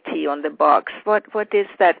white tea on the box. What is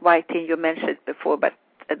that white tea? You mentioned it before, but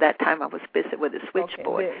at that time I was busy with the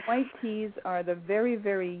switchboard. Okay. The white teas are the very,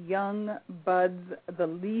 very young buds, the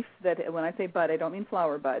leaf that, when I say bud, I don't mean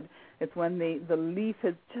flower bud. It's when the leaf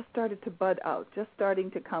has just started to bud out, just starting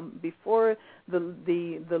to come, before the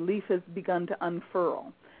leaf has begun to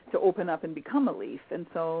unfurl, to open up and become a leaf. And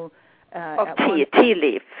so... tea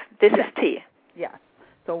leaf. This is tea. Yes.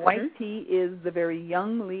 So white tea is the very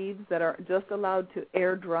young leaves that are just allowed to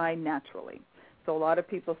air dry naturally. So a lot of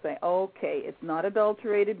people say, okay, it's not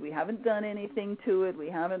adulterated. We haven't done anything to it. We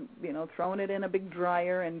haven't, thrown it in a big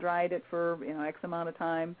dryer and dried it for, X amount of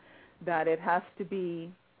time, that it has to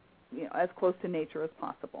be, as close to nature as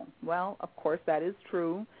possible. Well, of course, that is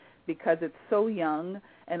true because it's so young.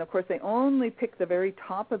 And, of course, they only pick the very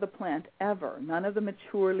top of the plant ever. None of the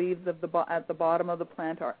mature leaves at the bottom of the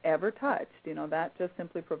plant are ever touched. That just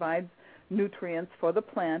simply provides nutrients for the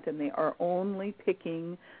plant, and they are only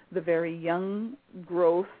picking the very young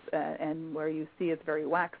growth, and where you see it's very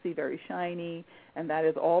waxy, very shiny, and that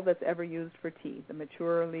is all that's ever used for tea. The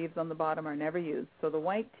mature leaves on the bottom are never used. So the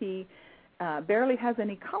white tea barely has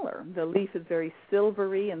any color. The leaf is very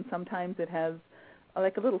silvery, and sometimes it has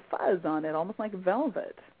like a little fuzz on it, almost like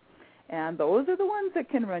velvet. And those are the ones that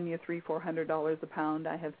can run you $300-400 a pound.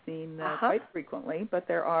 I have seen quite frequently, but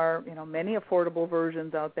there are many affordable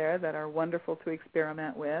versions out there that are wonderful to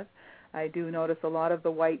experiment with. I do notice a lot of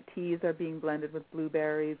the white teas are being blended with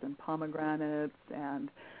blueberries and pomegranates, and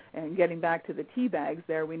getting back to the tea bags,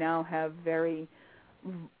 there we now have very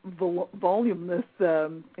voluminous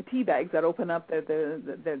tea bags that open up.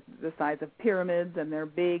 The size of pyramids, and they're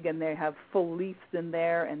big, and they have full leaves in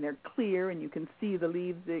there, and they're clear, and you can see the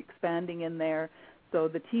leaves expanding in there. So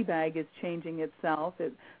the tea bag is changing itself.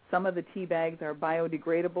 Some of the tea bags are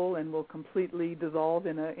biodegradable and will completely dissolve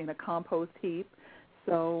in a compost heap.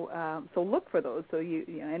 So look for those. So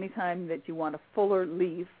anytime that you want a fuller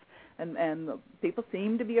leaf. And people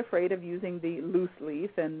seem to be afraid of using the loose leaf,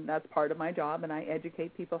 and that's part of my job, and I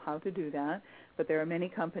educate people how to do that. But there are many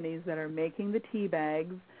companies that are making the tea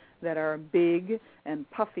bags that are big and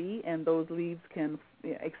puffy, and those leaves can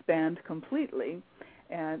expand completely.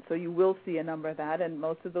 And so you will see a number of that, and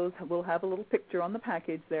most of those will have a little picture on the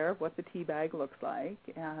package there of what the tea bag looks like.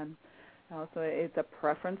 And so it's a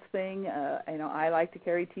preference thing. I like to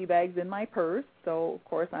carry tea bags in my purse, so of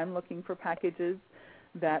course I'm looking for packages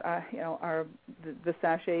that are the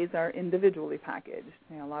sachets are individually packaged.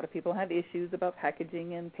 A lot of people have issues about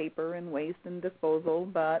packaging and paper and waste and disposal,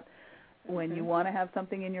 but when you want to have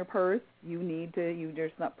something in your purse, you're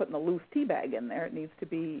just not putting a loose tea bag in there. It needs to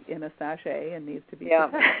be in a sachet and needs to be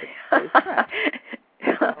protected.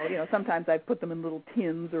 So, sometimes I put them in little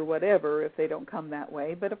tins or whatever if they don't come that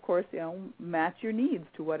way. But of course, match your needs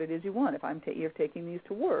to what it is you want. If you're taking these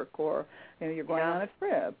to work, or you're going on a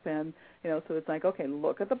trip, and so it's like, okay,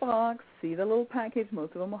 look at the box, see the little package.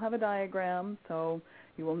 Most of them will have a diagram, so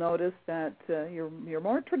you will notice that your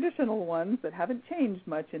more traditional ones that haven't changed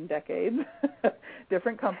much in decades,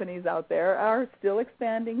 different companies out there are still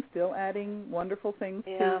expanding, still adding wonderful things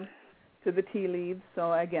to the tea leaves.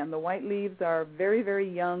 So again, the white leaves are very, very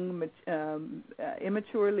young,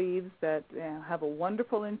 immature leaves that have a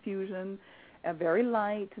wonderful infusion, very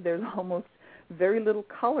light. There's almost very little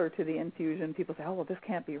color to the infusion. People say, oh, well, this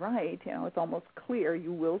can't be right. It's almost clear.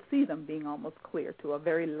 You will see them being almost clear, to a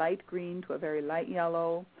very light green, to a very light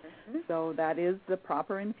yellow. So that is the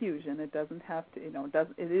proper infusion. It doesn't have to,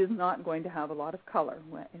 it is not going to have a lot of color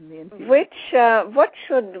in the infusion. What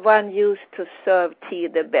should one use to serve tea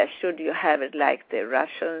the best? Should you have it like the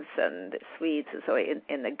Russians and the Swedes, so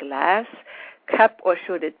in a glass cup, or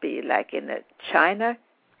should it be like in a china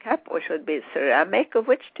cup, or should it be ceramic, or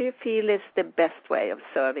which do you feel is the best way of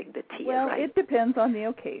serving the tea? Well, it depends on the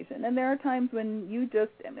occasion, and there are times when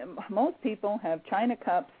most people have china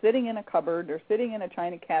cups sitting in a cupboard or sitting in a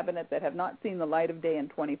china cabinet that have not seen the light of day in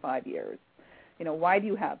 25 years. Why do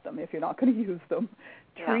you have them if you're not going to use them?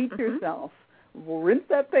 Treat yourself. Rinse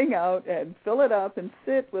that thing out and fill it up and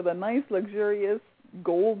sit with a nice, luxurious,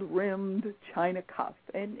 gold-rimmed china cup,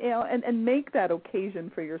 and make that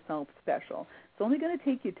occasion for yourself special. It's only going to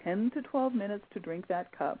take you 10 to 12 minutes to drink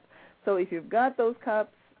that cup. So if you've got those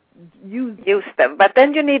cups, use them. But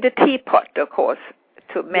then you need a teapot, of course,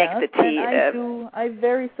 to make the tea. And I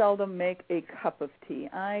very seldom make a cup of tea.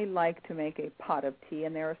 I like to make a pot of tea,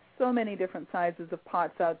 and there are so many different sizes of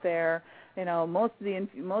pots out there. You know, most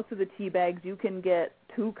of the tea bags you can get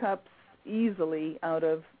 2 cups easily out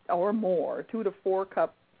of, or more, 2 to 4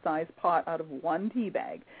 cup size pot out of 1 tea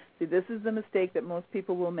bag. See, this is the mistake that most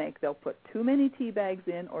people will make. They'll put too many tea bags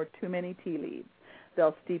in or too many tea leaves.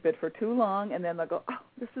 They'll steep it for too long, and then they'll go, oh,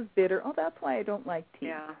 this is bitter. Oh, that's why I don't like tea.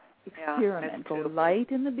 Yeah. Experiment. Go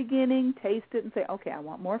light in the beginning, taste it, and say, okay, I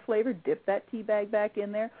want more flavor. Dip that tea bag back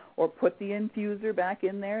in there, or put the infuser back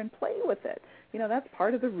in there and play with it. You know, that's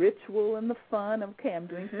part of the ritual and the fun. Okay, I'm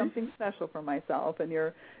doing something special for myself, and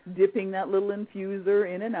you're dipping that little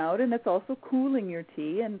infuser in and out, and it's also cooling your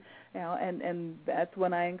tea. And you know, and that's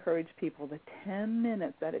when I encourage people, the 10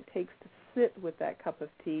 minutes that it takes to sit with that cup of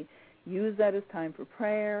tea. Use that as time for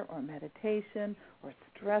prayer or meditation or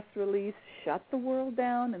stress release. Shut the world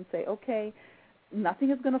down and say, okay, nothing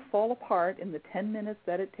is going to fall apart in the 10 minutes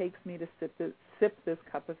that it takes me to sip this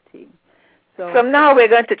cup of tea. So now we're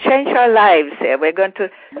going to change our lives here. We're going to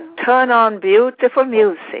turn on beautiful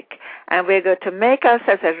music, and we're going to make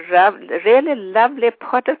ourselves a really lovely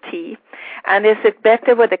pot of tea. And is it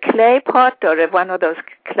better with a clay pot or one of those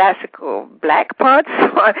classical black pots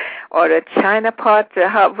or a china pot?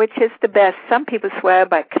 Which is the best? Some people swear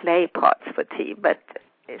by clay pots for tea, but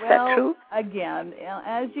is that true? Again,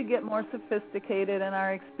 as you get more sophisticated and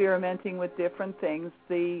are experimenting with different things,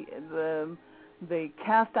 the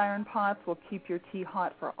cast iron pots will keep your tea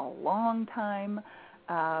hot for a long time.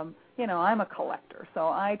 You know, I'm a collector, so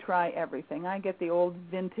I try everything. I get the old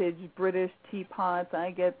vintage British teapots. I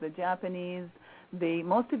get the Japanese.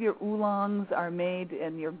 Most of your oolongs are made,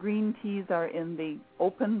 and your green teas are in the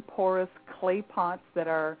open, porous clay pots that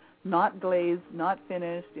are not glazed, not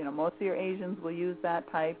finished. You know, most of your Asians will use that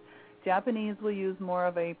type. Japanese will use more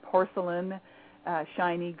of a porcelain,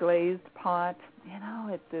 shiny glazed pot. You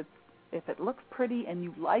know, if it looks pretty and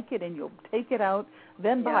you like it and you'll take it out,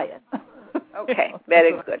 then buy it. Okay,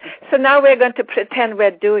 very good. So now we're going to pretend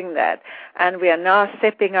we're doing that, and we are now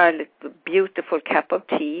sipping our little beautiful cup of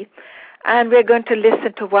tea, and we're going to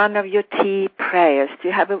listen to one of your tea prayers. Do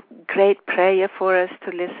you have a great prayer for us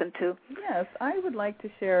to listen to? Yes, I would like to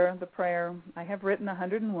share the prayer. I have written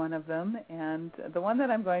 101 of them, and the one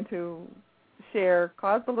that I'm going to share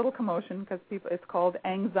caused a little commotion because it's called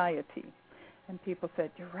anxiety. And people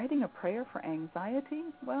said, you're writing a prayer for anxiety?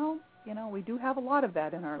 Well, you know, we do have a lot of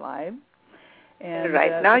that in our lives. And,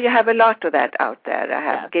 right. Now you have a lot of that out there. I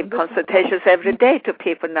have given consultations every day to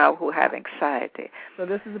people now who have anxiety. So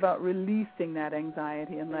this is about releasing that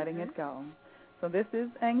anxiety and letting it go. So this is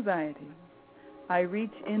anxiety. I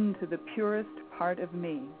reach into the purest part of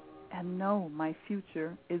me and know my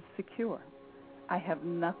future is secure. I have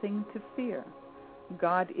nothing to fear.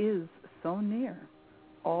 God is so near.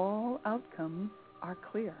 All outcomes are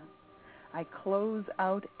clear. I close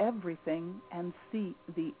out everything and see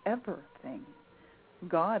the everything.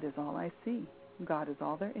 God is all I see. God is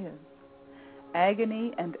all there is.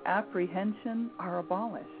 Agony and apprehension are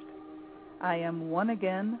abolished. I am one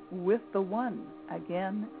again with the one,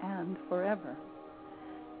 again and forever.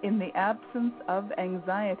 In the absence of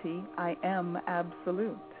anxiety, I am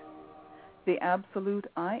absolute. The absolute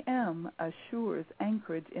I am assures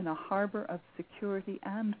anchorage in a harbor of security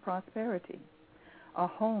and prosperity, a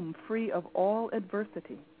home free of all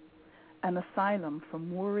adversity, an asylum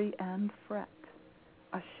from worry and fret,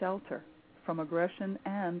 a shelter from aggression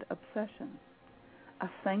and obsession, a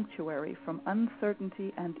sanctuary from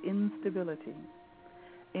uncertainty and instability.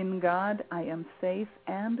 In God I am safe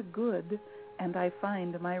and good, and I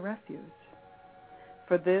find my refuge.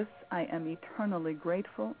 For this I am eternally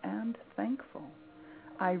grateful and thankful.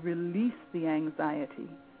 I release the anxiety,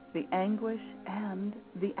 the anguish, and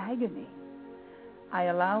the agony. I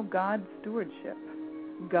allow God's stewardship.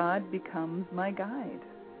 God becomes my guide.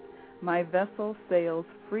 My vessel sails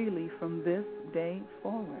freely from this day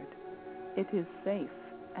forward. It is safe,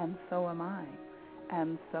 and so am I,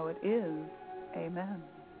 and so it is. Amen.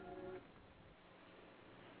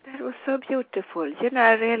 That was so beautiful. You know,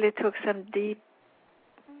 I really took some deep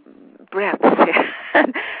breaths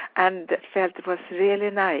here and felt it was really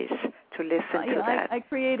nice to listen to that. I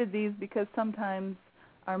created these because sometimes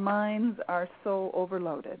our minds are so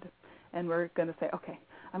overloaded, and we're going to say, okay,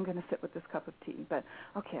 I'm going to sit with this cup of tea, but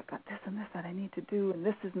okay, I've got this and this that I need to do, and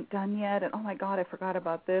this isn't done yet, and oh my God, I forgot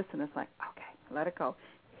about this, and it's like, okay, let it go.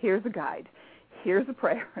 Here's a guide. Here's a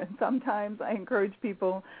prayer. And sometimes I encourage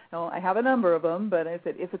people, you know, I have a number of them, but I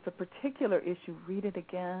said, if it's a particular issue, read it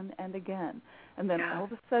again and again. And then all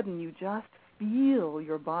of a sudden you just feel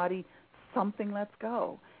your body, something lets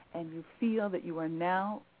go, and you feel that you are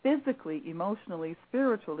now physically, emotionally,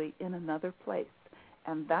 spiritually in another place.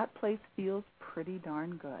 And that place feels pretty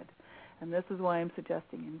darn good. And this is why I'm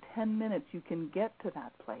suggesting in 10 minutes you can get to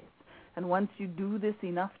that place. And once you do this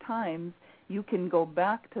enough times, you can go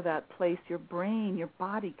back to that place. Your brain, your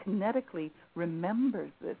body kinetically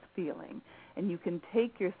remembers this feeling. And you can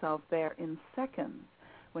take yourself there in seconds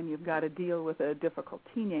when you've got to deal with a difficult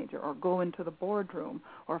teenager or go into the boardroom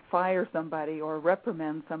or fire somebody or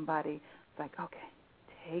reprimand somebody. It's like, okay,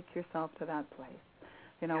 take yourself to that place,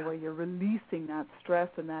 where you're releasing that stress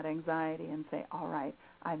and that anxiety and say, all right,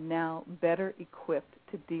 I'm now better equipped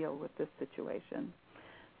to deal with this situation.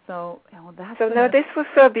 So, now this was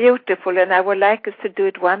so beautiful, and I would like us to do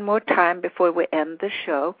it one more time before we end the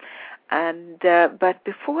show. And but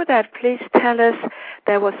before that, please tell us,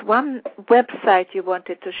 there was one website you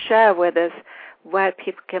wanted to share with us where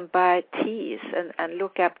people can buy teas and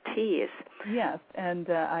look up teas. Yes, and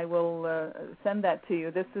I will send that to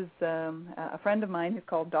you. This is a friend of mine who's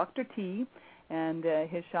called Dr. T, and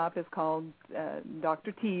his shop is called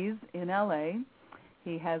Dr. T's in L.A.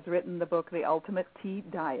 He has written the book, The Ultimate Tea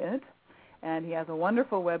Diet, and he has a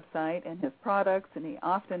wonderful website and his products, and he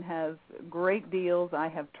often has great deals. I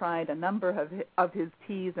have tried a number of his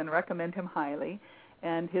teas and recommend him highly,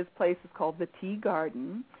 and his place is called The Tea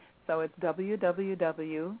Garden, so it's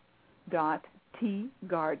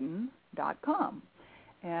www.teagarden.com.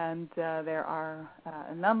 And there are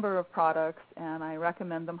a number of products, and I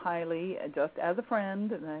recommend them highly just as a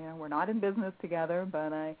friend. We're not in business together,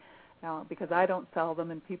 but because I don't sell them,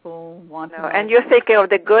 and people want to know. And you're thinking of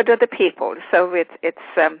the good of the people, so it's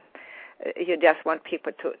you just want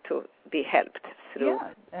people to be helped through.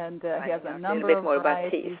 Yeah, and he has a number of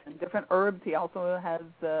varieties and different herbs. He also has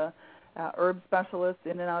herb specialists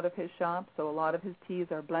in and out of his shop, so a lot of his teas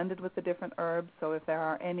are blended with the different herbs. So if there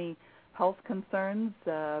are any health concerns,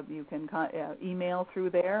 you can email through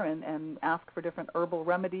there and ask for different herbal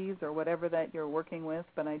remedies or whatever that you're working with.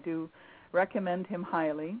 But I do recommend him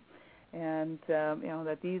highly. And,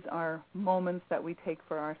 that these are moments that we take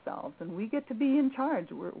for ourselves. And we get to be in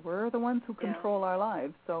charge. We're the ones who control our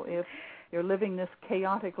lives. So if you're living this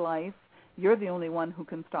chaotic life, you're the only one who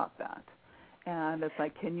can stop that. And it's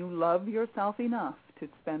like, can you love yourself enough to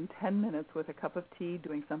spend 10 minutes with a cup of tea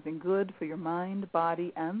doing something good for your mind,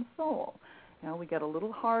 body, and soul? We get a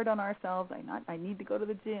little hard on ourselves. I need to go to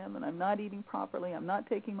the gym, and I'm not eating properly. I'm not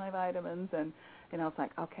taking my vitamins. And, it's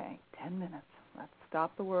like, okay, 10 minutes. Let's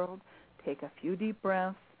stop the world. Take a few deep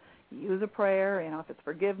breaths, use a prayer, if it's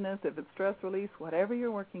forgiveness, if it's stress release, whatever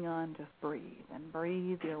you're working on, just breathe and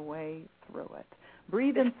breathe your way through it.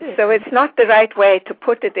 Breathe and sit. So it's not the right way to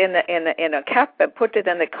put it in a cup and put it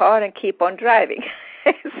in the car and keep on driving.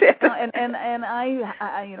 And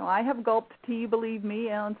I have gulped tea, believe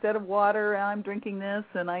me, instead of water. I'm drinking this,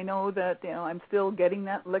 and I know that I'm still getting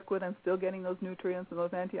that liquid. I'm still getting those nutrients and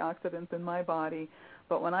those antioxidants in my body.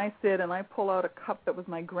 But when I sit and I pull out a cup that was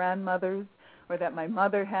my grandmother's or that my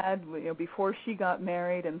mother had before she got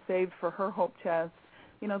married and saved for her hope chest,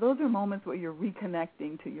 those are moments where you're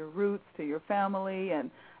reconnecting to your roots, to your family.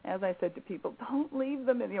 And as I said to people, don't leave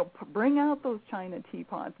them. And, bring out those china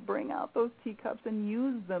teapots, bring out those teacups and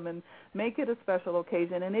use them and make it a special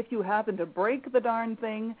occasion. And if you happen to break the darn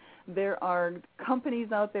thing, there are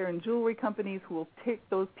companies out there and jewelry companies who will take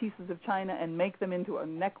those pieces of china and make them into a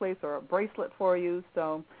necklace or a bracelet for you.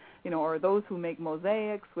 So, or those who make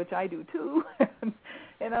mosaics, which I do too.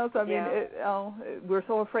 We're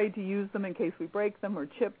so afraid to use them in case we break them or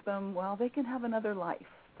chip them. Well, they can have another life.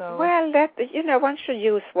 So, well, one should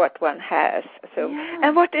use what one has. So,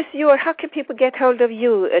 and what is how can people get hold of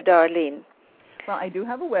you, Dharlene? Well, I do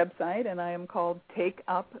have a website, and I am called Take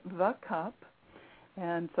Up the Cup,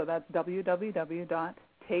 and so that's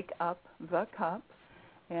www.takeupthecup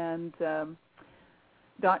and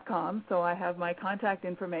 .com. So I have my contact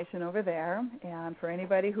information over there, and for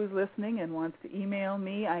anybody who's listening and wants to email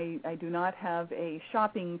me, I do not have a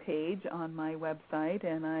shopping page on my website,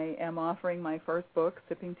 and I am offering my first book,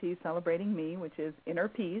 Sipping Tea, Celebrating Me, which is Inner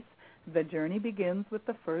Peace. The Journey Begins with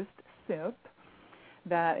the First Sip.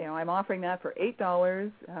 That I'm offering that for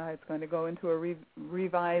 $8. It's going to go into a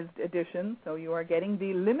revised edition, so you are getting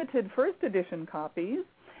the limited first edition copies.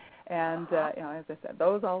 And as I said,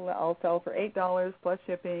 those I'll sell for $8 plus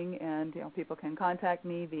shipping, and people can contact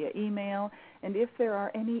me via email. And if there are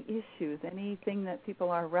any issues, anything that people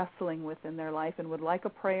are wrestling with in their life and would like a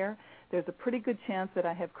prayer, there's a pretty good chance that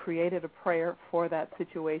I have created a prayer for that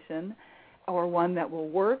situation. or one that will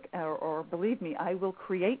work, or believe me, I will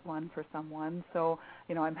create one for someone. So,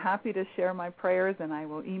 I'm happy to share my prayers, and I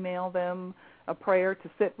will email them a prayer to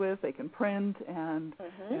sit with. They can print and,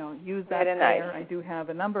 use that Very prayer. nice. I do have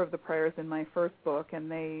a number of the prayers in my first book,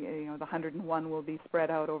 and they, the 101 will be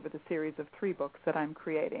spread out over the series of 3 books that I'm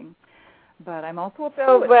creating. But I'm also a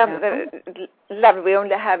poet. Lovely. We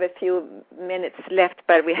only have a few minutes left,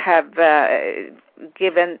 but we have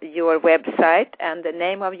given your website, and the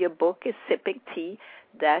name of your book is Sipping Tea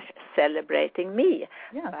 - Celebrating Me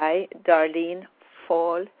by Dharlene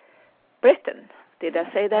Fahl-Brittain. Did I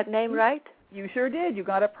say that name right? You sure did. You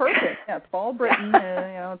got it perfect. Yeah, it's Fahl-Brittain.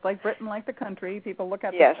 It's like Britain, like the country. People look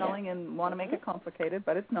at the spelling and want to make it complicated,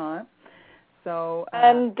 but it's not. So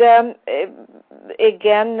and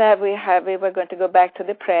again, we were going to go back to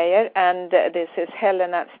the prayer, and this is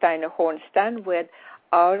Helena Steiner-Hornsteyn with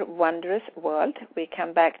Our Wondrous World. We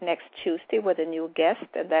come back next Tuesday with a new guest,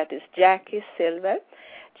 and that is Jackie Silver.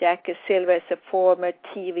 Jackie Silver is a former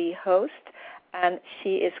TV host, and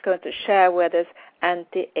she is going to share with us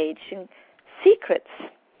anti-aging secrets.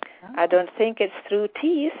 I don't think it's through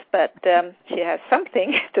teas, but she has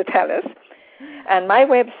something to tell us. And my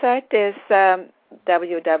website is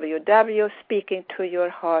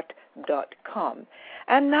www.speakingtoyourheart.com.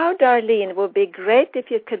 And now, Dharlene, it would be great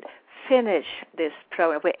if you could finish this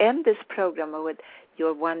program. We end this program with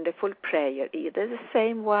your wonderful prayer, either the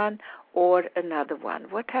same one or another one.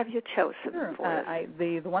 What have you chosen for us?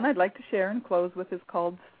 The one I'd like to share and close with is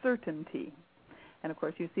called Certainty. And, of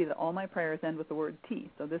course, you see that all my prayers end with the word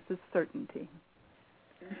T, so this is certainty.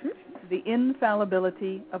 The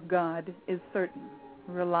infallibility of God is certain,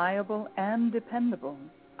 reliable and dependable,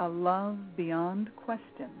 a love beyond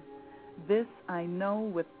question. This I know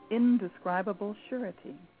with indescribable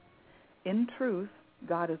surety. In truth,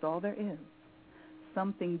 God is all there is.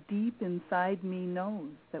 Something deep inside me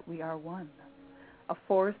knows that we are one. A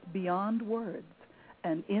force beyond words,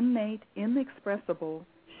 an innate, inexpressible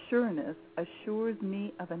sureness assures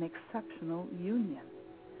me of an exceptional union.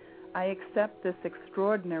 I accept this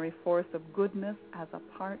extraordinary force of goodness as a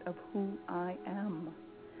part of who I am.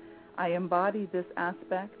 I embody this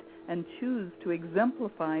aspect and choose to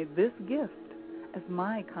exemplify this gift as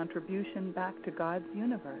my contribution back to God's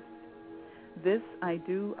universe. This I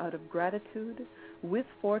do out of gratitude, with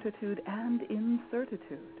fortitude and in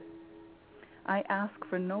certitude. I ask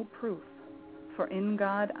for no proof, for in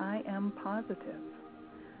God I am positive.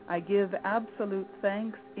 I give absolute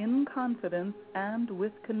thanks in confidence and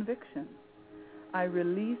with conviction. I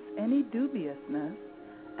release any dubiousness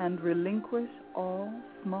and relinquish all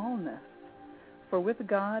smallness. For with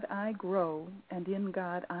God I grow, and in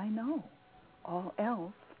God I know. All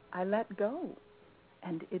else I let go,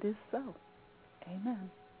 and it is so.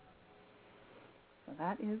 Amen. So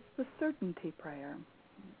that is the certainty prayer.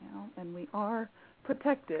 And we are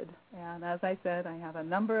protected. And as I said, I have a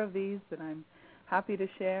number of these that I'm happy to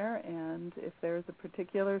share, and if there's a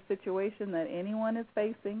particular situation that anyone is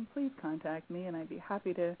facing, please contact me, and I'd be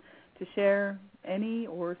happy to share any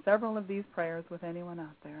or several of these prayers with anyone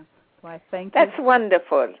out there. So I thank you. That's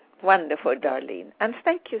wonderful, wonderful, Dharlene. And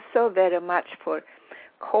thank you so very much for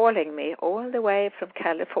calling me all the way from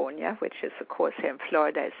California, which is, of course, here in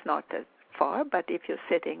Florida. It's not that far, but if you're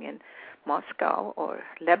sitting in Moscow or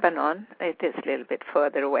Lebanon, it is a little bit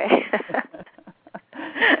further away.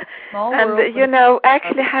 And,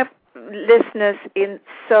 actually have listeners in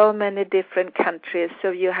so many different countries.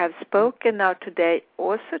 So you have spoken now today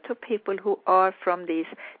also to people who are from these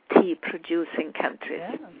tea-producing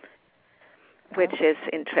countries, which is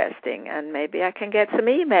interesting. And maybe I can get some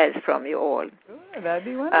emails from you all. Sure, that'd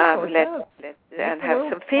be wonderful. And have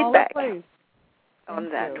some feedback on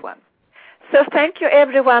that one. So thank you,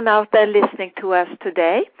 everyone out there listening to us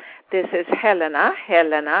today. This is Helena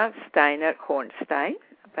Steiner-Hornsteyn.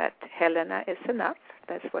 But Helena is enough.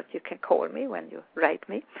 That's what you can call me when you write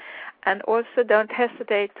me. And also don't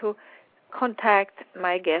hesitate to contact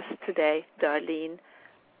my guest today, Dharlene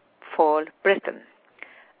Fahl-Brittain.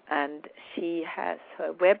 And she has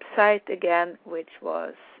her website again, which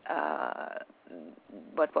was,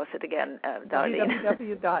 what was it again, Dharlene?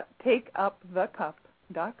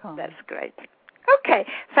 www.takeupthecup.com. That's great. Okay.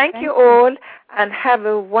 Thank you all, and have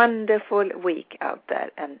a wonderful week out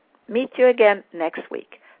there. And meet you again next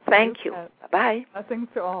week. Thank you. Bye-bye. Blessings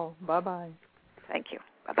to all. Bye-bye. Thank you.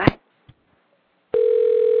 Bye-bye.